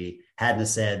wish we hadn't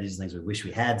said. These are things we wish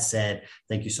we had said.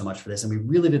 Thank you so much for this. And we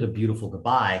really did a beautiful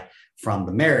goodbye from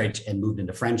the marriage and moved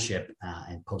into friendship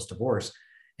and post-divorce.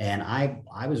 And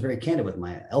I was very candid with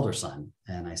my elder son.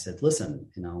 And I said, listen,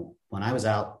 when I was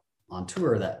out on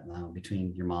tour that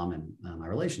between your mom and my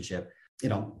relationship,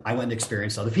 I went and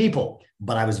experienced other people,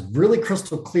 but I was really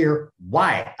crystal clear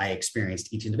why I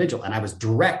experienced each individual. And I was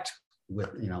direct with,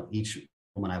 each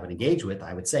woman I would engage with.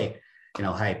 I would say,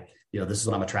 hey, this is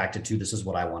what I'm attracted to. This is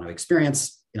what I want to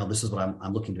experience. This is what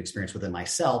I'm looking to experience within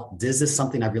myself. Is this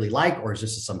something I really like, or is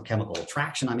this some chemical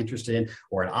attraction I'm interested in,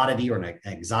 or an oddity or an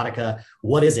exotica?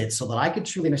 What is it? So that I could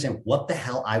truly understand what the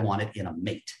hell I wanted in a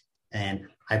mate. And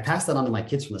I passed that on to my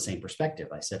kids from the same perspective.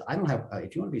 I said, I don't have,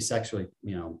 if you want to be sexually,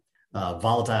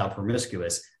 volatile,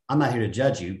 promiscuous, I'm not here to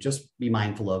judge you. Just be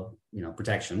mindful of,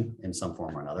 protection in some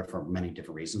form or another for many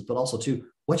different reasons, but also too,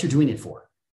 what you're doing it for.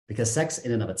 Because sex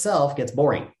in and of itself gets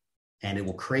boring, and it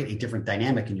will create a different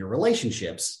dynamic in your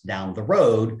relationships down the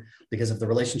road. Because if the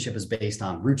relationship is based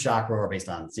on root chakra or based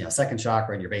on, second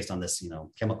chakra, and you're based on this,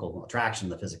 chemical attraction,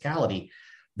 the physicality,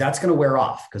 that's going to wear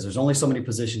off, because there's only so many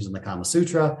positions in the Kama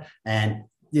Sutra, and,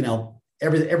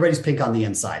 everybody's pink on the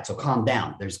inside. So calm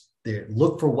down.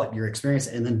 Look for what you're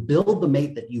experiencing, and then build the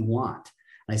mate that you want.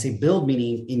 And I say build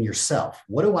meaning in yourself.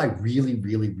 What do I really,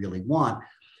 really, really want?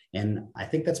 And I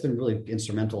think that's been really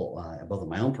instrumental, both in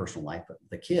my own personal life, but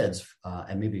the kids,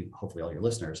 and maybe hopefully all your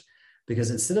listeners, because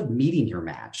instead of meeting your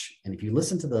match, and if you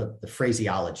listen to the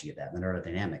phraseology of that, the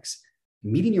neurodynamics,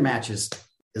 meeting your match is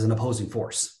an opposing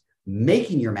force.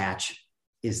 Making your match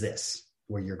is this,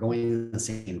 where you're going in the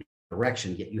same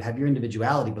direction, yet you have your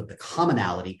individuality, but the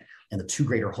commonality and the 2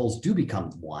 greater wholes do become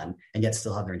one, and yet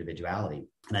still have their individuality.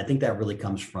 And I think that really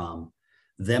comes from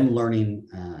them learning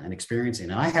and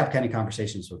experiencing. And I have kind of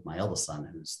conversations with my eldest son,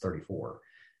 who's 34,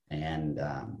 and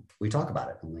we talk about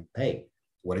it. I'm like, hey,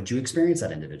 what did you experience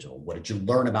that individual? What did you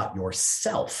learn about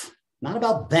yourself? Not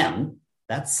about them.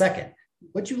 That's second.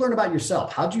 What'd you learn about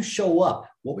yourself? How'd you show up?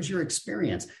 What was your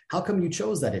experience? How come you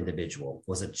chose that individual?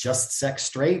 Was it just sex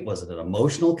straight? Was it an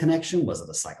emotional connection? Was it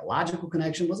a psychological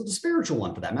connection? Was it a spiritual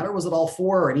one for that matter? Was it all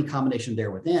four or any combination there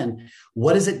within?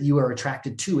 What is it you are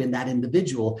attracted to in that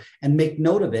individual? And make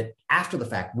note of it after the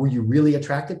fact. Were you really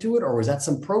attracted to it? Or was that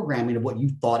some programming of what you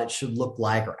thought it should look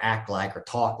like or act like or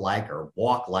talk like or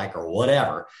walk like or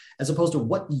whatever, as opposed to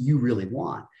what do you really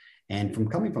want? And from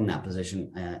coming from that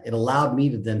position, it allowed me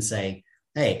to then say,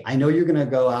 hey, I know you're going to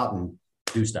go out and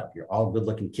do stuff. You're all good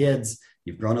looking kids.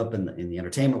 You've grown up in the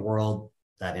entertainment world,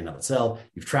 that in of itself.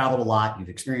 You've traveled a lot. You've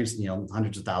experienced,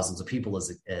 hundreds of thousands of people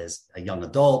as a young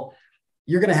adult.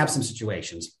 You're going to have some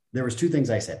situations. There was two things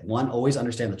I said. One, always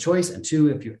understand the choice. And two,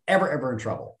 if you're ever in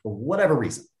trouble for whatever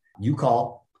reason, you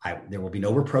call. There will be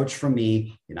no reproach from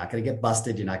me. You're not going to get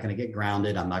busted. You're not going to get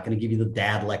grounded. I'm not going to give you the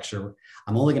dad lecture.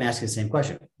 I'm only going to ask you the same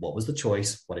question. What was the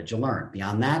choice? What did you learn?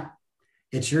 Beyond that,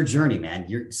 it's your journey, man.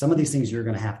 Some of these things you're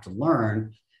going to have to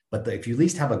learn, but if you at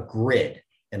least have a grid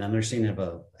and understanding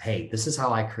of hey, this is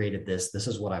how I created this. This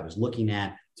is what I was looking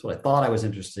at. It's what I thought I was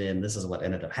interested in. This is what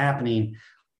ended up happening.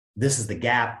 This is the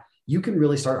gap. You can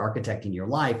really start architecting your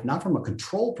life, not from a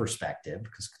control perspective,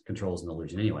 because control is an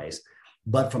illusion anyways,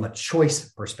 but from a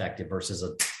choice perspective versus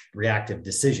a reactive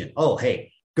decision. Oh,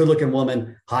 hey, good looking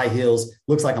woman, high heels,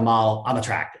 looks like a model. I'm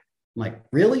attracted. I'm like,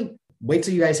 really? Wait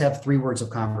till you guys have 3 words of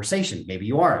conversation. Maybe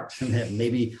you aren't.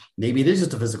 Maybe it is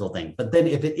just a physical thing. But then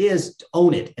if it is, to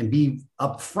own it and be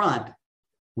upfront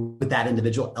with that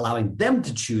individual, allowing them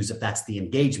to choose if that's the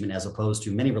engagement, as opposed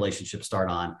to many relationships start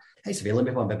on, hey, Sophia, let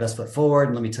me put my best foot forward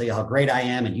and let me tell you how great I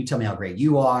am. And you tell me how great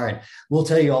you are. And we'll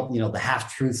tell you all, the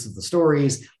half truths of the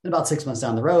stories. And about 6 months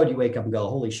down the road, you wake up and go,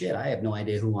 holy shit, I have no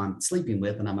idea who I'm sleeping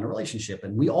with and I'm in a relationship.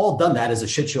 And we all done that as a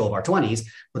shit show of our 20s,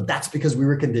 but that's because we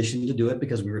were conditioned to do it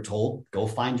because we were told, go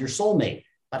find your soulmate.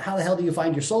 But how the hell do you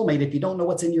find your soulmate if you don't know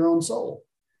what's in your own soul?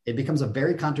 It becomes a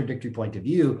very contradictory point of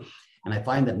view. And I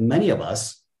find that many of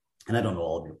us, and I don't know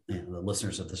all of the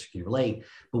listeners of this can relate,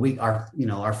 but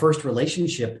our first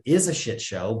relationship is a shit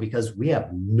show because we have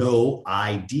no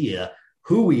idea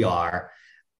who we are,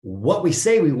 what we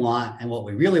say we want, and what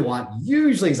we really want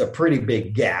usually is a pretty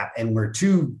big gap. And we're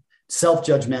too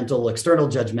self-judgmental, external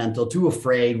judgmental, too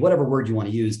afraid, whatever word you want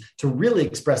to use, to really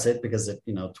express it because at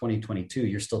 2022,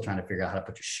 you're still trying to figure out how to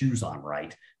put your shoes on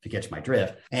right, if you catch my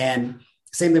drift. And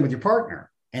same thing with your partner.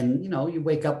 And, you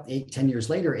wake up 8-10 years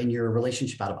later and you're a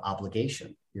relationship out of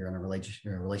obligation. You're in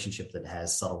a relationship that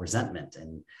has subtle resentment.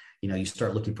 And, you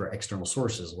start looking for external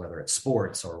sources, whether it's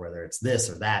sports or whether it's this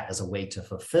or that, as a way to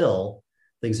fulfill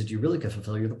things that you really could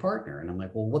fulfill. You're the partner. And I'm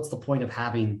like, well, what's the point of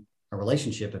having a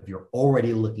relationship if you're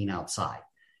already looking outside?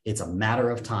 It's a matter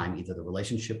of time. Either the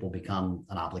relationship will become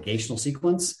an obligational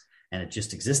sequence and it's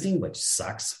just existing, which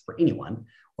sucks for anyone,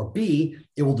 or B,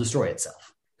 it will destroy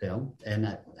itself. And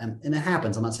it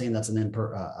happens. I'm not saying that's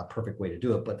a perfect way to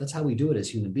do it, but that's how we do it as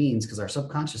human beings because our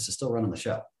subconscious is still running the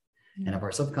show. Mm-hmm. And if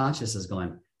our subconscious is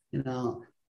going,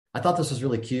 I thought this was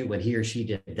really cute when he or she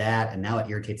did that, and now it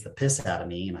irritates the piss out of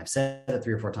me. And I've said it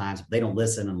 3 or 4 times, but they don't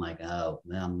listen. I'm like, oh,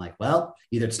 and I'm like, well,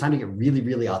 either it's time to get really,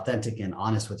 really authentic and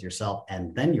honest with yourself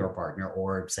and then your partner,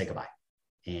 or say goodbye.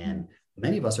 And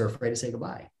many of us are afraid to say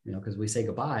goodbye, because we say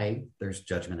goodbye, there's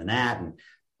judgment in that. And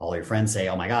all your friends say,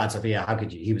 oh my God, Sophia, how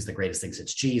could you? He was the greatest thing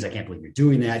since cheese. I can't believe you're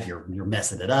doing that. You're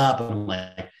messing it up. And I'm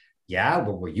like, yeah,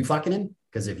 well, were you fucking him?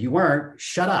 Because if you weren't,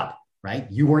 shut up, right?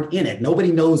 You weren't in it.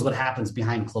 Nobody knows what happens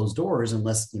behind closed doors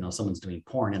unless, someone's doing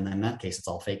porn. And then in that case, it's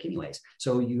all fake anyways.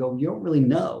 So you don't really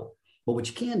know. But what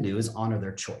you can do is honor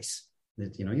their choice.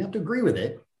 You have to agree with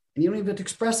it. And you don't even have to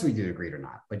express whether you agreed or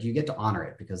not, but you get to honor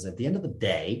it because at the end of the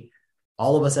day,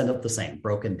 all of us end up the same,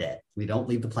 broken, dead. We don't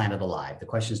leave the planet alive. The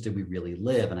question is, did we really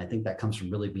live? And I think that comes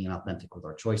from really being authentic with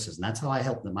our choices. And that's how I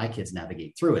help my kids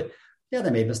navigate through it. Yeah,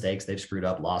 they made mistakes. They've screwed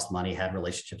up, lost money, had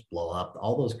relationships blow up,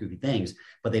 all those goofy things,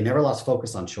 but they never lost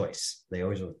focus on choice. They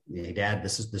always, hey, Dad,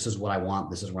 this is what I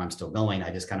want. This is where I'm still going. I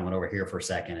just kind of went over here for a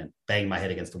second and banged my head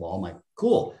against the wall. I'm like,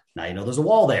 cool. Now there's a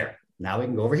wall there. Now we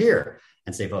can go over here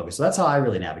and stay focused. So that's how I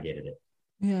really navigated it.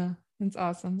 Yeah. That's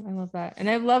awesome. I love that. And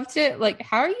I loved it.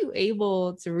 How are you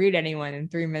able to read anyone in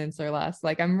 3 minutes or less?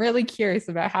 I'm really curious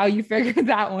about how you figured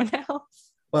that one out.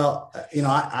 Well,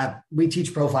 we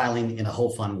teach profiling in a whole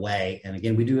fun way. And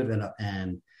again, we do it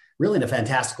in a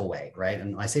fantastical way, right?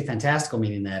 And I say fantastical,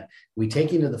 meaning that we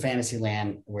take you to the fantasy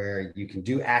land where you can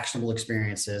do actionable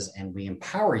experiences and we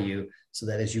empower you so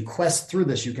that as you quest through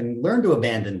this, you can learn to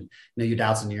abandon your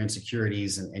doubts and your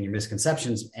insecurities and your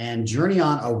misconceptions and journey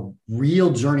on a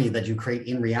real journey that you create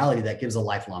in reality that gives a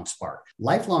lifelong spark.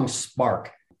 Lifelong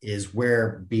spark is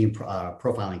where being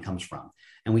profiling comes from.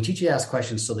 And we teach you to ask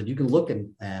questions so that you can look at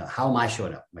how am I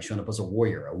showing up? Am I showing up as a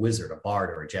warrior, a wizard, a bard,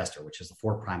 or a jester, which is the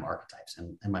 4 prime archetypes.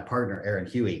 And my partner, Aaron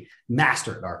Huey,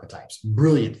 master at archetypes,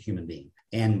 brilliant human being.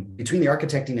 And between the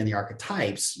architecting and the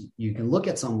archetypes, you can look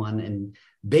at someone and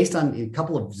based on a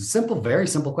couple of simple, very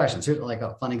simple questions. Here's like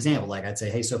a fun example. Like I'd say,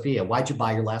 hey, Sophia, why'd you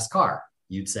buy your last car?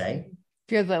 You'd say,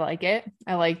 because I like it.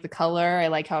 I like the color. I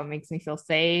like how it makes me feel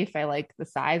safe. I like the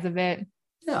size of it.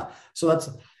 Yeah. So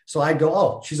I'd go,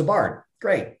 oh, she's a bard.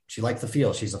 Great. She likes the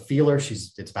feel. She's a feeler.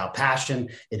 It's about passion.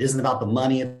 It isn't about the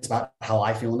money. It's about how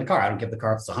I feel in the car. I don't give the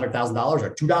car if it's $100,000 or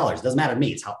 $2. It doesn't matter to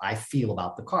me. It's how I feel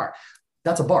about the car.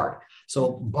 That's a bard.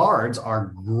 So bards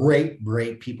are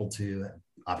great people to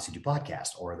obviously do podcasts,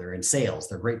 or they're in sales.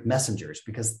 They're great messengers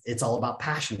because it's all about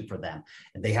passion for them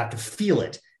and they have to feel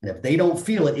it. And if they don't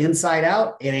feel it inside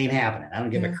out, it ain't happening. I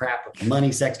don't give a crap with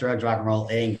money, sex, drugs, rock and roll.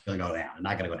 It ain't going to go down. It's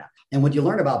not going to go down. And what you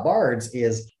learn about bards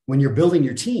is when you're building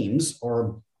your teams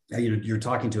or you're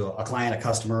talking to a client, a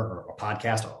customer, or a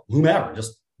podcast, or whomever,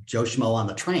 just Joe Schmo on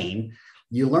the train,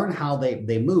 you learn how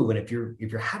they move. And if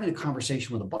you're having a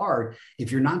conversation with a bard,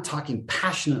 if you're not talking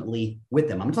passionately with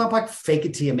them, I'm talking about fake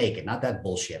it till you make it, not that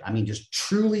bullshit. I mean, just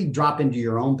truly drop into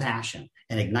your own passion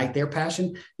and ignite their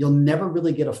passion. You'll never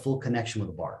really get a full connection with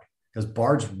a bard because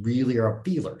bards really are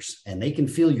feelers and they can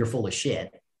feel you're full of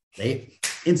shit.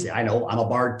 I know I'm a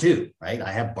bard too, right?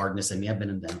 I have bardness in me. I've been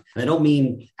in them. And I don't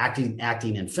mean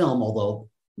acting in film, although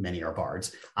many are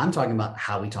bards. I'm talking about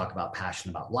how we talk about passion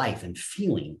about life and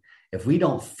feeling. If we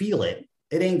don't feel it,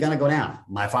 it ain't going to go down.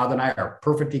 My father and I are a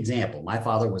perfect example. My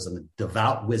father was a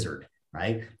devout wizard,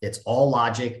 right? It's all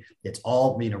logic. It's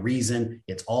all reason.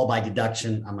 It's all by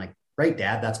deduction. I'm like, great,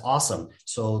 Dad. That's awesome.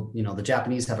 So, the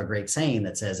Japanese have a great saying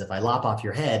that says, if I lop off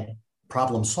your head,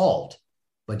 problem solved,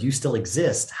 but you still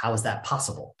exist. How is that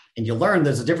possible? And you learn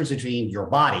there's a difference between your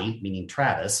body, meaning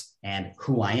Travis, and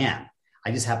who I am. I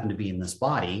just happen to be in this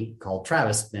body called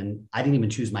Travis, and I didn't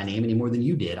even choose my name any more than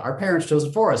you did. Our parents chose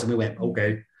it for us, and we went,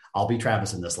 okay, I'll be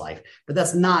Travis in this life. But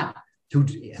that's not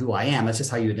who I am. That's just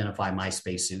how you identify my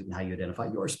spacesuit and how you identify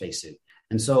your spacesuit.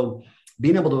 And so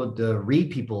being able to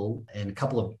read people in a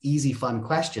couple of easy, fun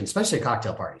questions, especially at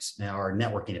cocktail parties or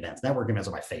networking events. Networking events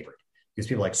are my favorite because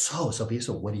people are like, Sophia,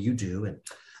 so what do you do? And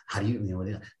how do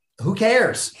you who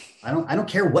cares? I don't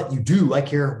care what you do. I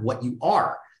care what you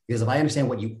are. Because if I understand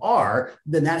what you are,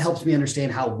 then that helps me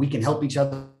understand how we can help each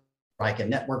other. I can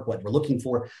network what we're looking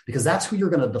for, because that's who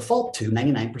you're going to default to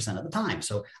 99% of the time.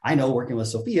 So I know working with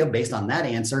Sophia, based on that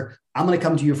answer, I'm going to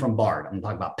come to you from Bard. I'm going to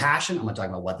talk about passion. I'm going to talk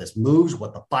about what this moves,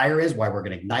 what the fire is, why we're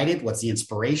going to ignite it, what's the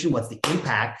inspiration, what's the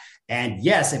impact. And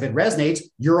yes, if it resonates,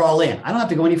 you're all in. I don't have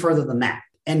to go any further than that.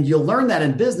 And you'll learn that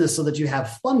in business so that you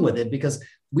have fun with it, because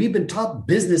we've been taught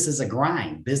business is a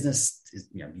grind. Business is,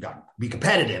 you got to be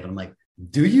competitive. And I'm like,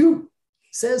 do you?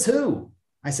 Says who?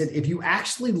 I said, if you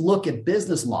actually look at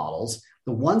business models,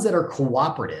 the ones that are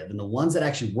cooperative and the ones that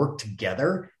actually work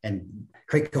together and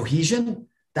create cohesion,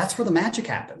 that's where the magic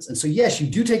happens. And so, yes, you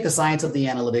do take the science of the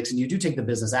analytics and you do take the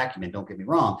business acumen, don't get me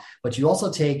wrong, but you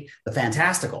also take the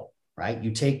fantastical, right?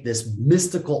 You take this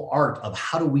mystical art of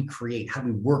how do we create, how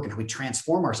do we work, and how we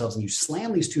transform ourselves, and you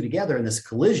slam these two together in this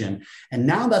collision. And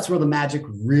now that's where the magic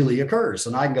really occurs. So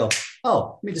now I can go,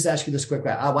 oh, let me just ask you this quick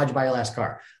question. Why'd you buy your last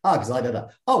car? Oh, because I did that.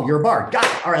 Oh, you're a bard. Got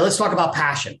it. All right, let's talk about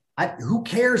passion. Who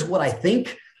cares what I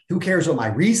think? Who cares what my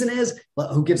reason is?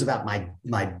 Who gives about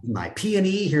my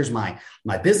P&E? Here's my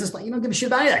business plan. You don't give a shit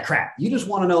about any of that crap. You just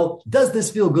want to know, does this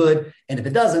feel good? And if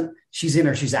it doesn't, she's in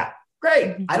or she's out.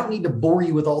 Great. I don't need to bore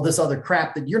you with all this other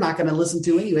crap that you're not going to listen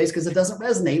to anyways, because it doesn't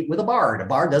resonate with a bard. A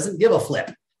bard doesn't give a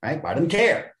flip, right? Bard doesn't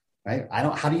care, right?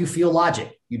 How do you feel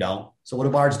logic? You don't. So what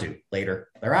do bards do? Later,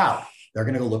 they're out. They're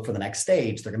going to go look for the next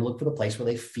stage. They're going to look for the place where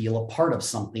they feel a part of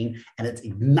something and it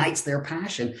ignites their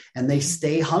passion and they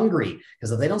stay hungry.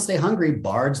 Because if they don't stay hungry,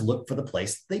 bards look for the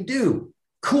place they do.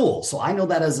 Cool. So I know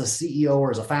that as a CEO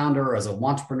or as a founder or as a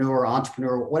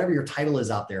entrepreneur, whatever your title is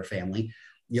out there, family,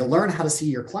 you'll learn how to see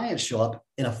your clients show up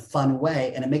in a fun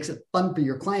way. And it makes it fun for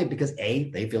your client because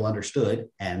A, they feel understood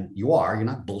and you're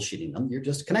not bullshitting them. You're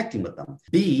just connecting with them.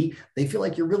 B, they feel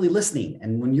like you're really listening.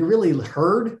 And when you're really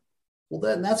heard, well,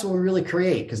 then that's what we really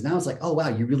create. Because now it's like, oh, wow,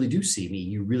 you really do see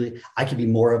me. I can be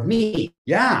more of me.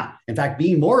 Yeah. In fact,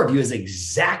 being more of you is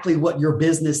exactly what your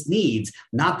business needs.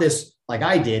 Not this, like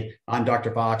I did. I'm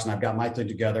Dr. Fox and I've got my thing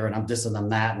together and I'm this and I'm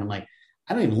that. And I'm like,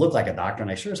 I don't even look like a doctor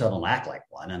and I sure as hell don't act like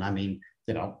one. And I mean,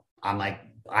 I'm like,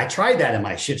 I tried that in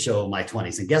my shit show of my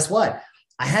 20s. And guess what?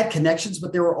 I had connections,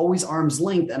 but they were always arm's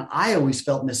length. And I always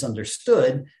felt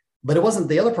misunderstood, but it wasn't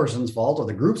the other person's fault or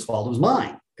the group's fault. It was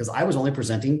mine because I was only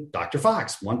presenting Dr.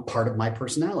 Fox, one part of my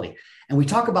personality. And we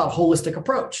talk about holistic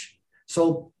approach.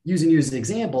 So using you as an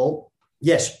example,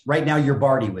 yes, right now you're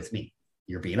Bardy with me.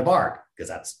 You're being a bard because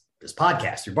that's this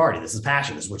podcast. You're Bardy. This is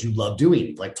passion. This is what you love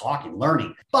doing, like talking,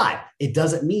 learning. But it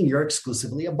doesn't mean you're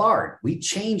exclusively a bard. We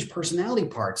change personality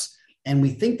parts and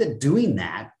we think that doing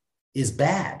that is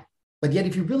bad. But yet,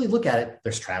 if you really look at it,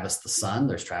 there's Travis the son,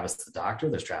 there's Travis the doctor,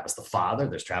 there's Travis the father,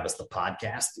 there's Travis the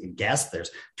podcast guest,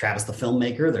 there's Travis the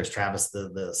filmmaker, there's Travis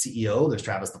the CEO, there's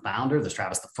Travis the founder, there's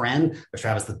Travis the friend, there's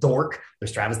Travis the dork,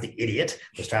 there's Travis the idiot,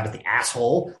 there's Travis the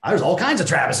asshole. There's all kinds of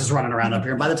Travises running around up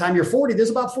here. And by the time you're 40, there's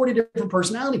about 40 different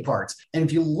personality parts. And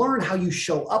if you learn how you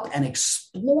show up and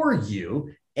explore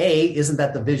you, isn't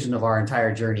that the vision of our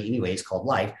entire journey anyways, called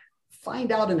life?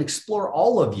 Find out and explore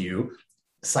all of you,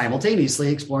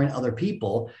 simultaneously exploring other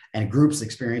people and groups,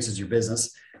 experiences, your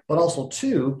business, but also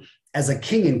too, as a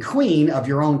king and queen of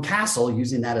your own castle,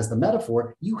 using that as the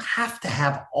metaphor, you have to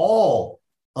have all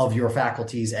of your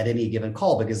faculties at any given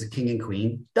call because a king and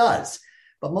queen does.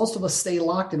 But most of us stay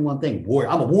locked in one thing. Warrior.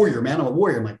 I'm a warrior, man. I'm a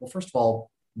warrior. I'm like, well, first of all,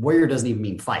 warrior doesn't even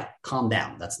mean fight. Calm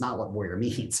down. That's not what warrior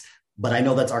means. But I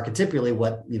know that's archetypally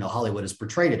what, Hollywood has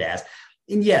portrayed it as.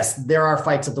 And yes, there are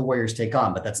fights that the warriors take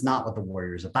on, but that's not what the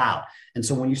warrior is about. And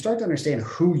so when you start to understand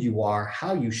who you are,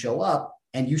 how you show up,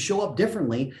 and you show up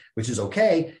differently, which is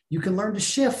okay, you can learn to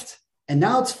shift. And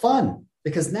now it's fun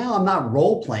because now I'm not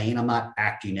role playing. I'm not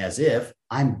acting as if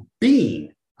I'm being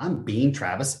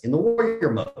Travis in the warrior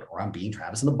mode, or I'm being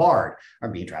Travis in the bard, or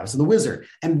I'm being Travis in the wizard,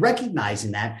 and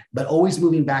recognizing that, but always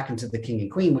moving back into the king and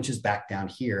queen, which is back down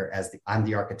here as I'm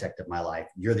the architect of my life.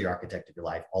 You're the architect of your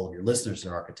life. All of your listeners are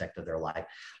the architect of their life.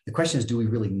 The question is, do we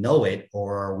really know it,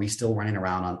 or are we still running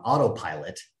around on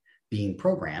autopilot being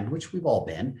programmed, which we've all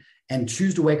been, and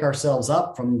choose to wake ourselves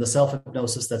up from the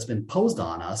self-hypnosis that's been posed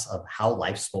on us of how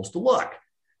life's supposed to look?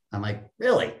 I'm like,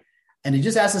 really? And you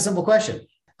just ask a simple question.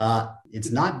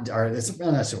 It's not a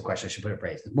simple question. I should put it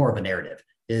phrase. It's more of a narrative.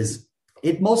 Is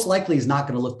it most likely is not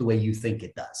going to look the way you think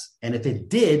it does. And if it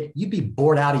did, you'd be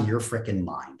bored out of your freaking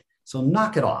mind. So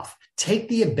knock it off. Take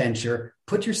the adventure,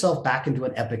 put yourself back into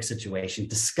an epic situation,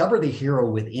 discover the hero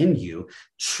within you,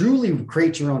 truly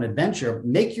create your own adventure,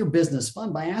 make your business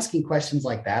fun by asking questions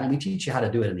like that. And we teach you how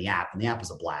to do it in the app. And the app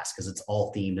is a blast because it's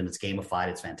all themed and it's gamified.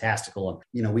 It's fantastical.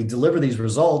 And, we deliver these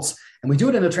results and we do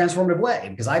it in a transformative way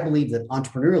because I believe that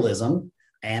entrepreneurialism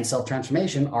and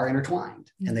self-transformation are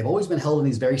intertwined. And they've always been held in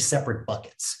these very separate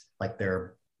buckets, like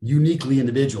they're uniquely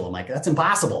individual. I'm like, that's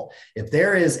impossible. If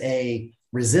there is a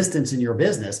resistance in your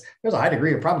business, there's a high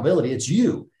degree of probability it's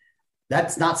you.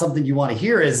 That's not something you want to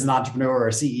hear as an entrepreneur or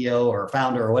a CEO or a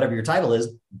founder or whatever your title is,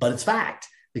 but it's fact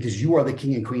because you are the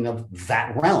king and queen of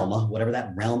that realm, whatever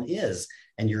that realm is.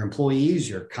 And your employees,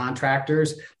 your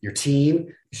contractors, your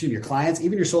team, your clients,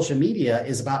 even your social media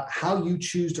is about how you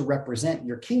choose to represent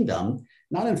your kingdom,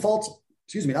 not in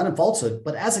falsehood,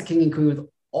 but as a king and queen with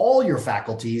all your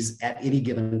faculties at any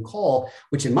given call,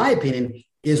 which in my opinion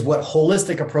is what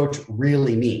holistic approach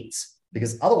really means.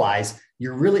 Because otherwise,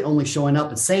 you're really only showing up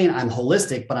and saying, I'm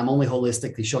holistic, but I'm only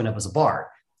holistically showing up as a bard.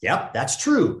 Yep, that's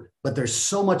true. But there's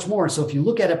so much more. So if you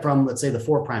look at it from, let's say, the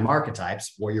 4 prime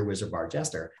archetypes, warrior, wizard, bard,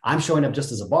 jester, I'm showing up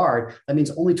just as a bard. That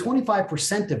means only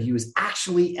 25% of you is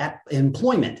actually at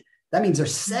employment. That means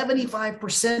there's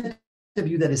 75% of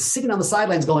you that is sitting on the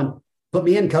sidelines going, put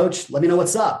me in, coach. Let me know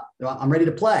what's up. I'm ready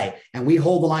to play. And we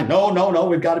hold the line. No.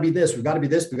 We've got to be this. We've got to be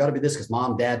this. We've got to be this because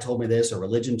mom, dad told me this, or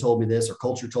religion told me this, or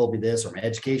culture told me this, or my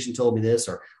education told me this,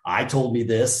 or I told me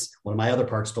this. One of my other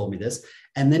parts told me this.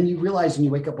 And then you realize when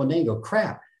you wake up one day and go,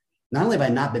 crap, not only have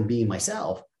I not been being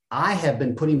myself, I have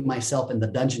been putting myself in the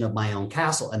dungeon of my own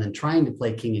castle and then trying to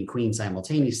play king and queen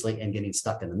simultaneously and getting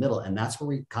stuck in the middle. And that's where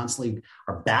we constantly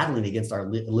are battling against our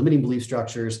limiting belief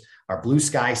structures, our blue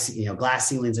sky, glass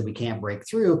ceilings that we can't break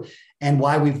through, and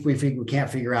why we can't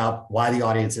figure out why the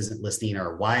audience isn't listening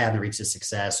or why I haven't reached a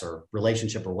success or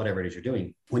relationship or whatever it is you're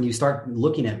doing. When you start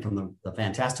looking at it from the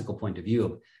fantastical point of view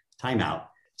of timeout,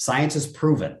 science has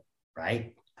proven,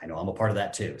 right? I know I'm a part of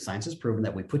that too. Science has proven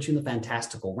that we put you in the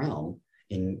fantastical realm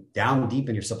down deep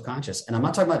in your subconscious. And I'm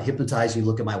not talking about hypnotize you,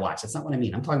 look at my watch. That's not what I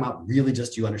mean. I'm talking about really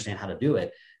just you understand how to do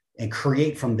it and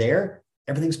create from there.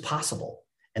 Everything's possible.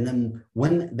 And then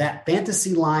when that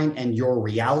fantasy line and your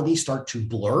reality start to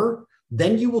blur,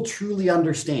 then you will truly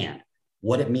understand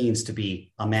what it means to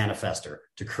be a manifester,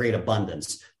 to create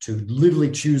abundance, to literally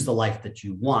choose the life that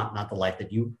you want, not the life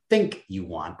that you think you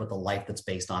want, but the life that's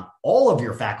based on all of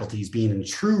your faculties being in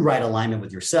true right alignment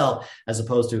with yourself, as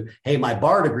opposed to, hey, my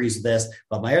bard agrees with this,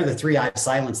 but my other 3, I've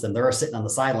silenced them. They're sitting on the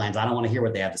sidelines. I don't want to hear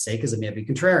what they have to say because it may be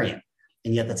contrarian.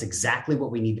 And yet that's exactly what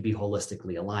we need to be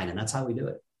holistically aligned. And that's how we do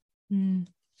it.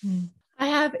 Mm-hmm. I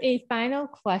have a final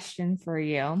question for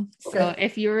you. Okay. So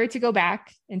if you were to go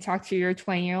back and talk to your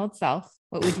 20-year-old self,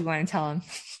 what would you want to tell him?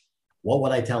 What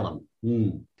would I tell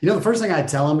him? The first thing I'd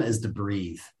tell him is to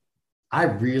breathe. I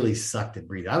really sucked at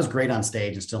breathing. I was great on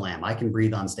stage and still am. I can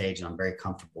breathe on stage and I'm very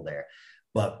comfortable there.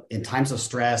 But in times of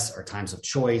stress or times of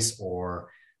choice or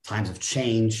times of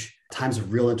change, times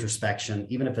of real introspection,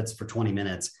 even if it's for 20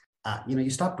 minutes, you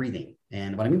stop breathing.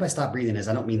 And what I mean by stop breathing is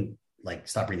I don't mean like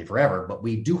stop breathing forever, but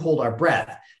we do hold our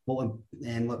breath. What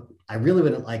I really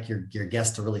would like your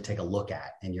guests to really take a look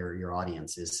at, and your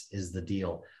audience, is the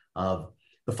deal of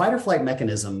the fight or flight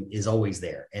mechanism is always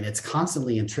there and it's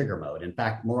constantly in trigger mode. In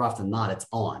fact, more often than not, it's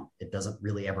on. It doesn't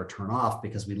really ever turn off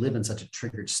because we live in such a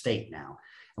triggered state now.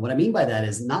 And what I mean by that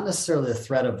is not necessarily the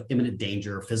threat of imminent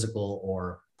danger, physical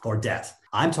or death.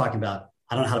 I'm talking about,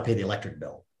 I don't know how to pay the electric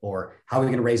bill, or how are we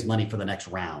going to raise money for the next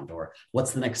round, or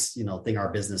what's the next thing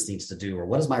our business needs to do, or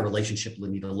what does my relationship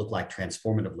need to look like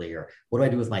transformatively, or what do I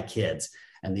do with my kids?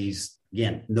 And these,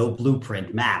 again, no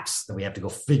blueprint maps that we have to go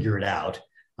figure it out.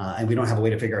 And we don't have a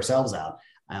way to figure ourselves out.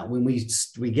 When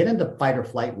we get into fight or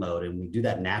flight mode, and we do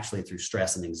that naturally through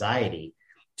stress and anxiety,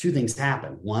 two things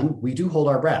happen. One, we do hold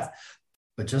our breath,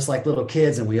 but just like little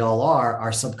kids, and we all are,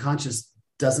 our subconscious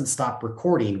doesn't stop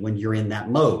recording when you're in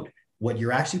that mode. What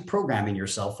you're actually programming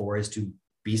yourself for is to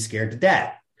be scared to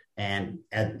death. And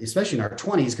especially in our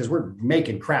 20s, because we're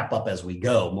making crap up as we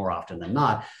go more often than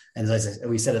not. And as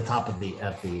we said at the top of the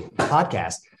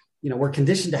podcast, we're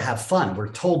conditioned to have fun.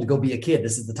 We're told to go be a kid.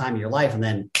 This is the time of your life. And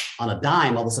then on a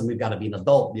dime, all of a sudden we've got to be an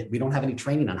adult. We don't have any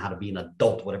training on how to be an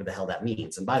adult, whatever the hell that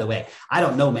means. And by the way, I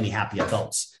don't know many happy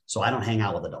adults, so I don't hang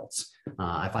out with adults.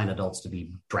 I find adults to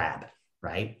be drab,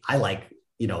 right? I like,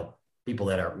 people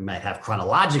that might have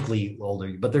chronologically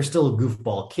older, but they're still a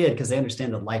goofball kid because they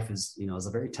understand that life is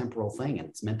a very temporal thing and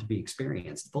it's meant to be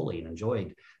experienced fully and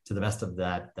enjoyed to the best of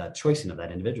that choicing of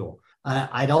that individual.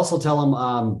 I'd also tell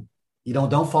them,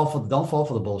 don't fall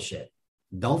for the bullshit.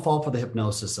 Don't fall for the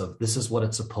hypnosis of this is what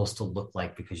it's supposed to look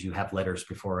like because you have letters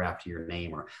before or after your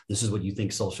name, or this is what you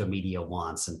think social media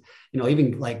wants. And,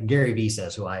 even like Gary Vee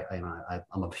says, who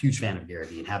I'm a huge fan of Gary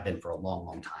Vee and have been for a long,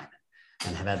 long time,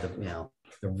 and have had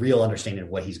the real understanding of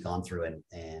what he's gone through,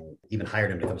 and even hired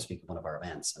him to come speak at one of our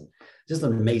events, and just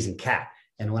an amazing cat.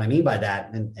 And what I mean by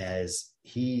that is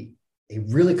he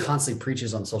really constantly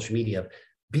preaches on social media,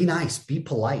 be nice, be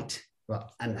polite.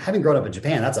 Well, and having grown up in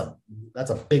Japan, that's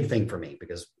a big thing for me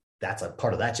because that's a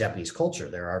part of that Japanese culture.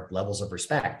 There are levels of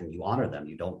respect and you honor them.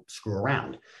 You don't screw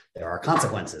around. There are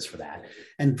consequences for that.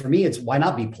 And for me, it's why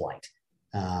not be polite?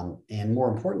 And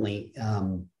more importantly,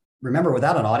 remember,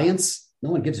 without an audience, no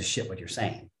one gives a shit what you're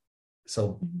saying.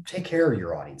 So take care of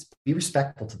your audience, be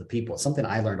respectful to the people. It's something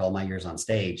I learned all my years on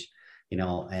stage,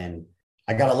 and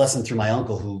I got a lesson through my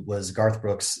uncle, who was Garth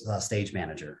Brooks' stage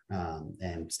manager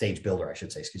and stage builder, I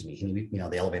should say, excuse me. He,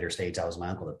 the elevator stage, that was my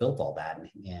uncle that built all that.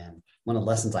 And one of the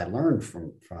lessons I learned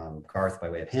from Garth by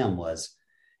way of him was,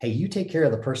 hey, you take care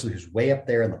of the person who's way up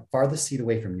there in the farthest seat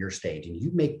away from your stage, and you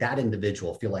make that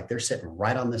individual feel like they're sitting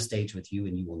right on the stage with you,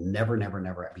 and you will never, never,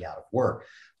 never be out of work.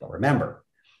 But remember,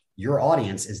 your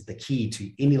audience is the key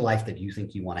to any life that you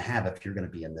think you want to have if you're going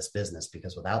to be in this business,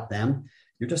 because without them,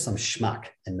 you're just some schmuck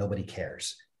and nobody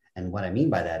cares. And what I mean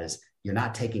by that is you're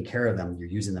not taking care of them. You're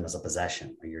using them as a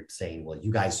possession, or you're saying, well,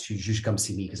 you guys should come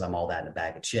see me because I'm all that in a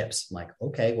bag of chips. I'm like,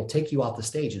 okay, we'll take you off the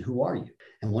stage. And who are you?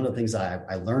 And one of the things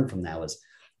I learned from that was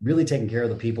really taking care of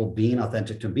the people, being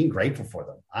authentic to them, being grateful for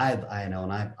them.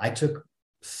 I took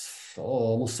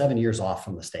almost 7 years off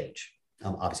from the stage.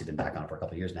 Obviously been back on it for a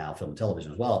couple of years now, film and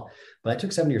television as well, but I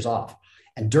took 7 years off.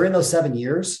 And during those 7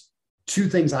 years, two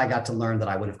things I got to learn that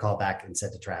I would have called back and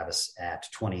said to Travis at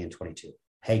 20 and 22.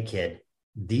 Hey kid,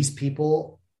 these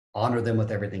people, honor them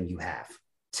with everything you have.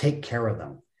 Take care of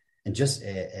them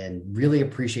and really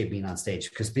appreciate being on stage,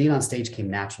 because being on stage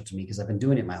came natural to me because I've been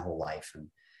doing it my whole life. And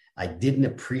I didn't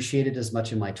appreciate it as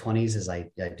much in my 20s as I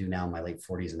do now in my late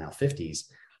 40s and now 50s,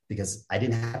 because I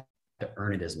didn't have to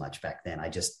earn it as much back then. I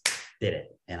just did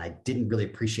it. And I didn't really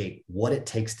appreciate what it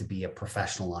takes to be a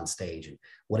professional on stage and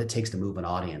what it takes to move an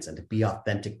audience and to be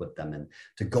authentic with them and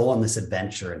to go on this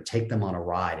adventure and take them on a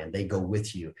ride, and they go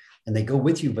with you,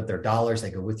 with their dollars.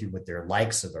 They go with you with their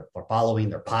likes or their following,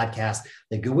 their podcast.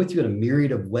 They go with you in a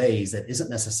myriad of ways that isn't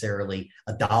necessarily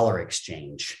a dollar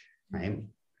exchange, right?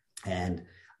 And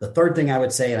the third thing I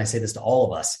would say, and I say this to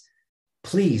all of us,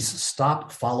 please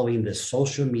stop following this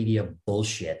social media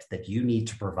bullshit that you need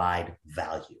to provide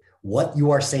value. What you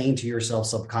are saying to yourself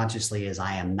subconsciously is,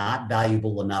 I am not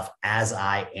valuable enough as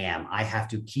I am. I have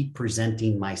to keep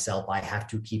presenting myself. I have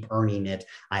to keep earning it.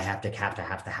 I have to.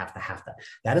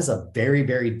 That is a very,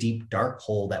 very deep, dark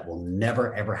hole that will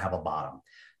never, ever have a bottom.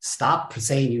 Stop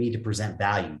saying you need to present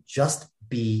value. Just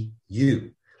be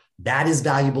you. That is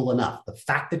valuable enough. The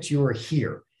fact that you are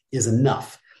here is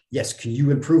enough. Yes, can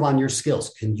you improve on your skills?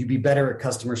 Can you be better at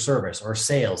customer service or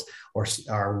sales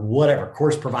or whatever,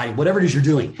 course providing, whatever it is you're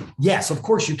doing? Yes, of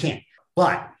course you can.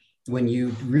 But when you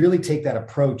really take that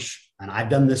approach, and I've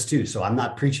done this too, so I'm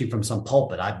not preaching from some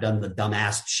pulpit. I've done the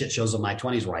dumbass shit shows of my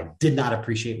 20s where I did not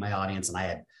appreciate my audience, and I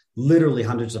had literally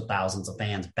hundreds of thousands of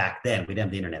fans back then. We didn't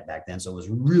have the internet back then, so it was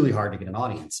really hard to get an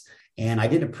audience. And I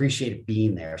didn't appreciate it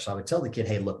being there. So I would tell the kid,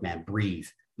 hey, look, man, breathe.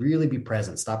 Really be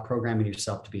present. Stop programming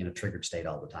yourself to be in a triggered state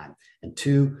all the time. And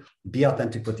 2, be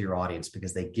authentic with your audience,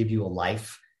 because they give you a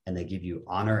life and they give you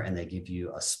honor and they give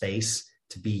you a space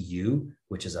to be you,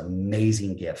 which is an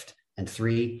amazing gift. And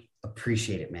 3,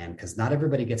 appreciate it, man, because not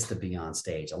everybody gets to be on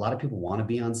stage. A lot of people want to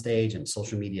be on stage, and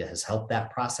social media has helped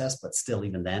that process. But still,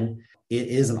 even then, it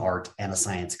is an art and a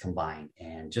science combined.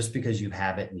 And just because you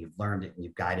have it and you've learned it and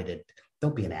you've guided it,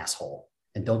 don't be an asshole.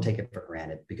 And don't take it for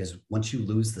granted, because once you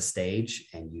lose the stage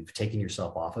and you've taken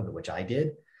yourself off of it, which I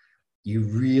did, you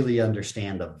really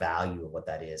understand the value of what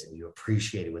that is, and you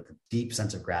appreciate it with a deep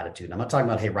sense of gratitude. And I'm not talking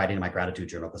about, hey, writing in my gratitude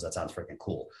journal because that sounds freaking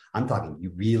cool. I'm talking,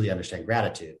 you really understand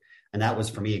gratitude. And that was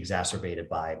for me exacerbated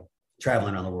by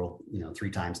traveling around the world,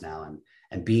 3 times now,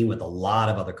 and being with a lot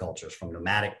of other cultures, from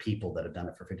nomadic people that have done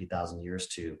it for 50,000 years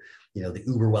to, the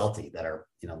uber wealthy that are,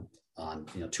 on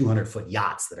 200-foot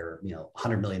yachts that are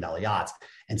 $100 million yachts,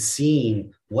 and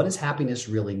seeing what does happiness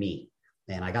really mean.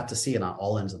 And I got to see it on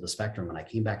all ends of the spectrum. And I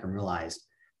came back and realized,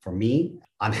 for me,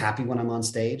 I'm happy when I'm on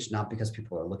stage, not because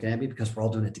people are looking at me, because we're all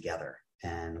doing it together.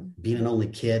 And being an only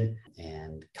kid,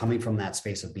 and coming from that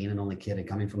space of being an only kid, and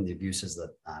coming from the abuses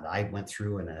that I went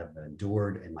through and have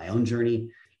endured in my own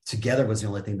journey, together was the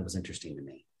only thing that was interesting to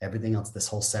me. Everything else, this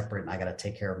whole separate, and I got to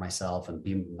take care of myself and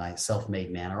be my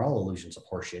self-made man, are all illusions of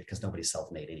horseshit, because nobody's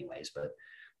self-made anyways, but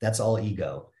that's all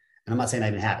ego. And I'm not saying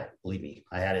I didn't have it. Believe me,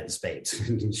 I had it in spades.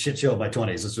 Shit show of my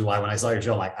 20s. This is why when I saw your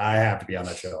show, I'm like, I have to be on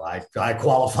that show. I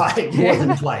qualified more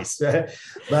than twice. But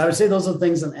I would say those are the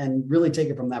things, and really take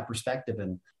it from that perspective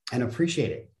and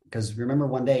appreciate it. Because remember,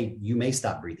 one day you may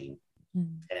stop breathing,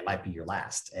 and it might be your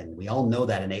last. And we all know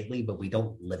that innately, but we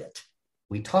don't live it.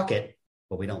 We talk it,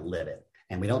 but we don't live it.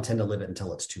 And we don't tend to live it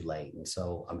until it's too late. And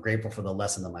so I'm grateful for the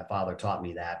lesson that my father taught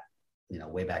me that,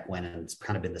 way back when. And it's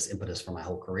kind of been this impetus for my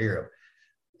whole career of,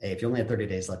 hey, if you only had 30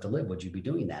 days left to live, would you be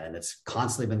doing that? And it's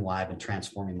constantly been why I've been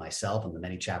transforming myself, and the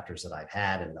many chapters that I've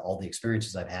had, and all the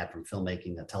experiences I've had, from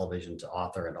filmmaking to television to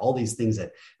author, and all these things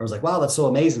that I was like, wow, that's so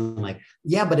amazing. I'm like,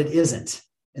 yeah, but it isn't.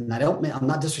 And I'm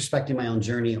not disrespecting my own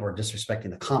journey or disrespecting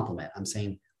the compliment. I'm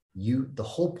saying the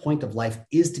whole point of life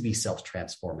is to be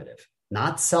self-transformative,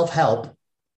 not self-help,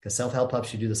 because self-help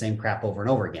helps you do the same crap over and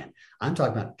over again. I'm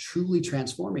talking about truly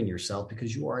transforming yourself,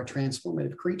 because you are a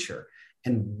transformative creature.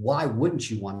 And why wouldn't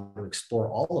you want to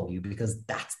explore all of you? Because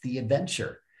that's the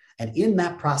adventure. And in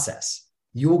that process,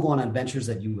 you will go on adventures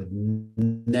that you would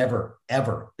never,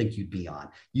 ever think you'd be on.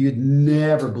 You'd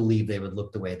never believe they would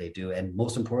look the way they do. And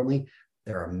most importantly,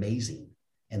 they're amazing.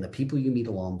 And the people you meet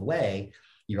along the way,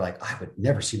 you're like, I would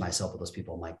never see myself with those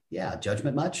people. I'm like, yeah,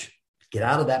 judgment much? Get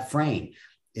out of that frame.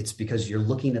 It's because you're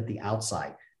looking at the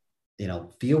outside.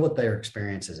 Feel what their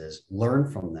experiences is, learn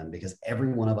from them, because every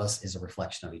one of us is a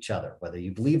reflection of each other. Whether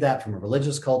you believe that from a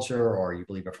religious culture, or you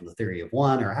believe it from the theory of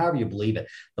one, or however you believe it,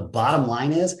 the bottom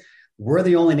line is, we're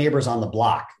the only neighbors on the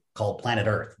block called planet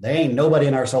Earth. There ain't nobody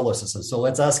in our solar system. So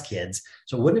it's us, kids.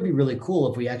 So wouldn't it be really cool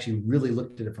if we actually really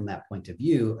looked at it from that point of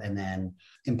view, and then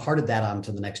imparted that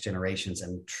onto the next generations,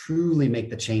 and truly make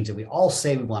the change that we all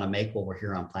say we want to make while we're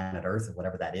here on planet Earth, or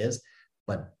whatever that is,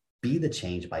 but be the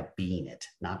change by being it,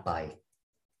 not by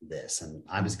this. And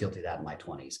I was guilty of that in my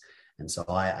 20s. And so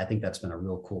I think that's been a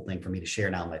real cool thing for me to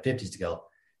share now in my 50s, to go,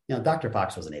 Dr.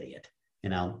 Fox was an idiot,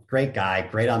 great guy,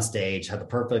 great on stage, had the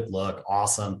perfect look,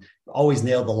 awesome, always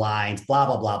nailed the lines, blah,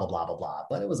 blah, blah, blah, blah, blah, blah.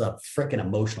 But it was a freaking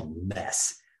emotional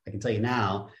mess. I can tell you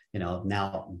now,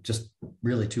 now just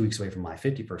really 2 weeks away from my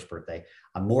 51st birthday,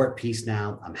 I'm more at peace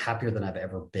now. I'm happier than I've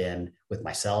ever been with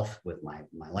myself, with my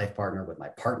life partner, with my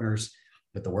partners,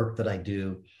 with the work that I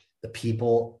do, the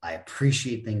people. I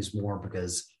appreciate things more,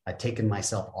 because I've taken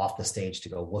myself off the stage to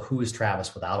go, well, who is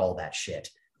Travis without all that shit?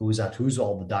 Who's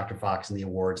all the Dr. Fox and the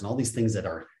awards and all these things that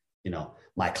are,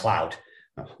 my clout,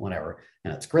 whatever.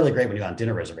 And it's really great when you're on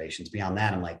dinner reservations. Beyond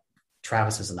that, I'm like,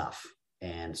 Travis is enough.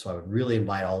 And so I would really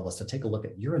invite all of us to take a look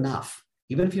at, you're enough.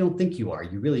 Even if you don't think you are,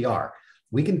 you really are.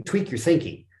 we can tweak your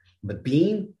thinking, but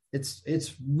being,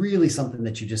 it's really something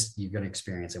that you're going to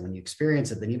experience. And when you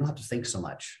experience it, then you don't have to think so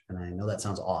much. And I know that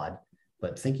sounds odd,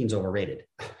 but thinking's overrated.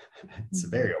 It's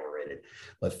very overrated.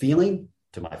 But feeling,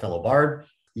 to my fellow bard,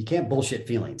 you can't bullshit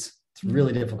feelings. It's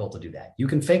really difficult to do that. You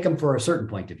can fake them for a certain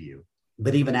point of view,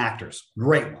 but even actors,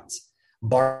 great ones,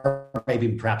 bard, maybe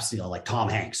perhaps, like Tom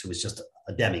Hanks, who was just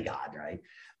a demigod, right?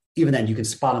 Even then you can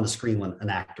spot on the screen when an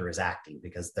actor is acting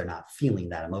because they're not feeling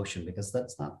that emotion, because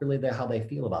that's not really how they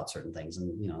feel about certain things.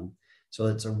 And, so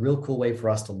it's a real cool way for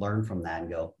us to learn from that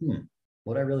and go,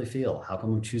 what do I really feel? How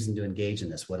come I'm choosing to engage in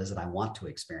this? What is it I want to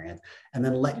experience? And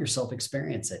then let yourself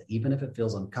experience it, even if it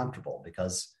feels uncomfortable,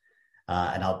 because,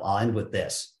 and I'll end with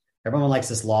this. Everyone likes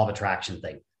this law of attraction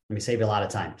thing. Let me save you a lot of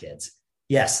time, kids.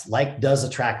 Yes, like does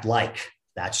attract like.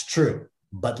 That's true.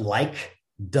 But like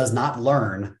does not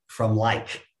learn from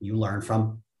like. You learn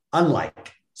from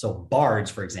unlike. So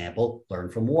bards, for example, learn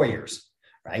from warriors,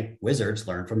 right? Wizards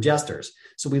learn from jesters.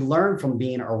 So we learn from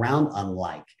being around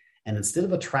unlike. And instead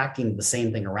of attracting the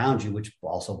same thing around you, which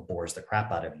also bores the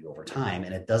crap out of you over time,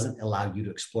 and it doesn't allow you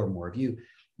to explore more of you,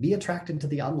 be attracted to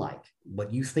the unlike,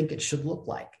 what you think it should look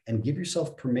like, and give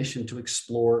yourself permission to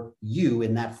explore you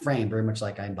in that frame, very much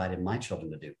like I invited my children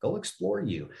to do. Go explore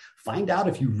you. Find out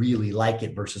if you really like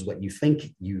it versus what you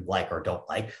think you like or don't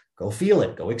like. Go feel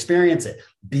it. Go experience it.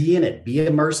 Be in it. Be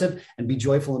immersive and be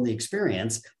joyful in the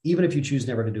experience. Even if you choose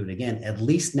never to do it again, at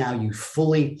least now you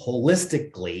fully,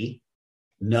 holistically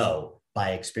know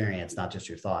by experience, not just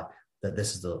your thought, that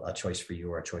this is a choice for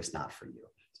you or a choice not for you.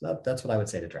 So that's what I would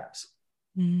say to traps.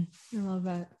 I love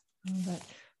that.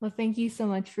 Well, thank you so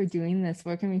much for doing this.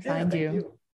 Where can we find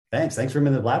you? Thanks for being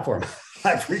on the platform.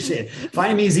 I appreciate it.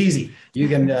 Finding me is easy. You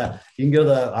can go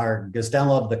to just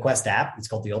download the Quest app. It's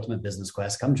called the Ultimate Business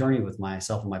Quest. Come journey with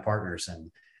myself and my partners,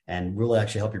 and really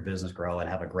actually help your business grow and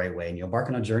have a great way. And you'll embark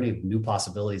on a journey of new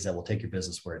possibilities that will take your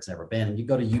business where it's never been. And you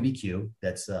go to UBQ,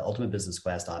 that's Ultimate Business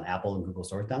Quest on Apple and Google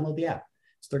stores. Download the app.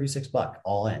 It's $36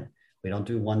 all in. We don't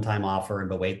do one-time offer,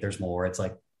 but wait, there's more. It's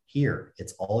like, here,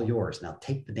 it's all yours. Now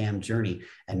take the damn journey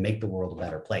and make the world a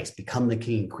better place. Become the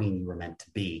king and queen you were meant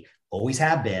to be. Always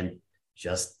have been.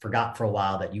 Just forgot for a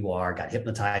while that you are, got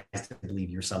hypnotized to believe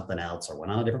you're something else, or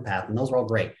went on a different path. And those are all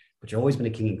great, but you've always been a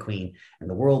king and queen. And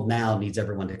the world now needs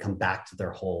everyone to come back to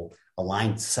their whole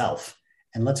aligned self.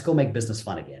 And let's go make business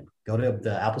fun again. Go to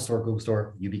the Apple Store, Google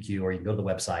Store, UBQ, or you can go to the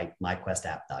website,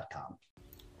 myquestapp.com.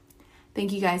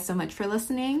 Thank you guys so much for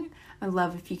listening. I'd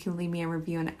love if you can leave me a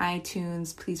review on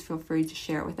iTunes. Please feel free to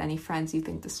share it with any friends you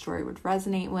think the story would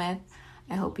resonate with.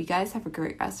 I hope you guys have a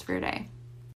great rest of your day.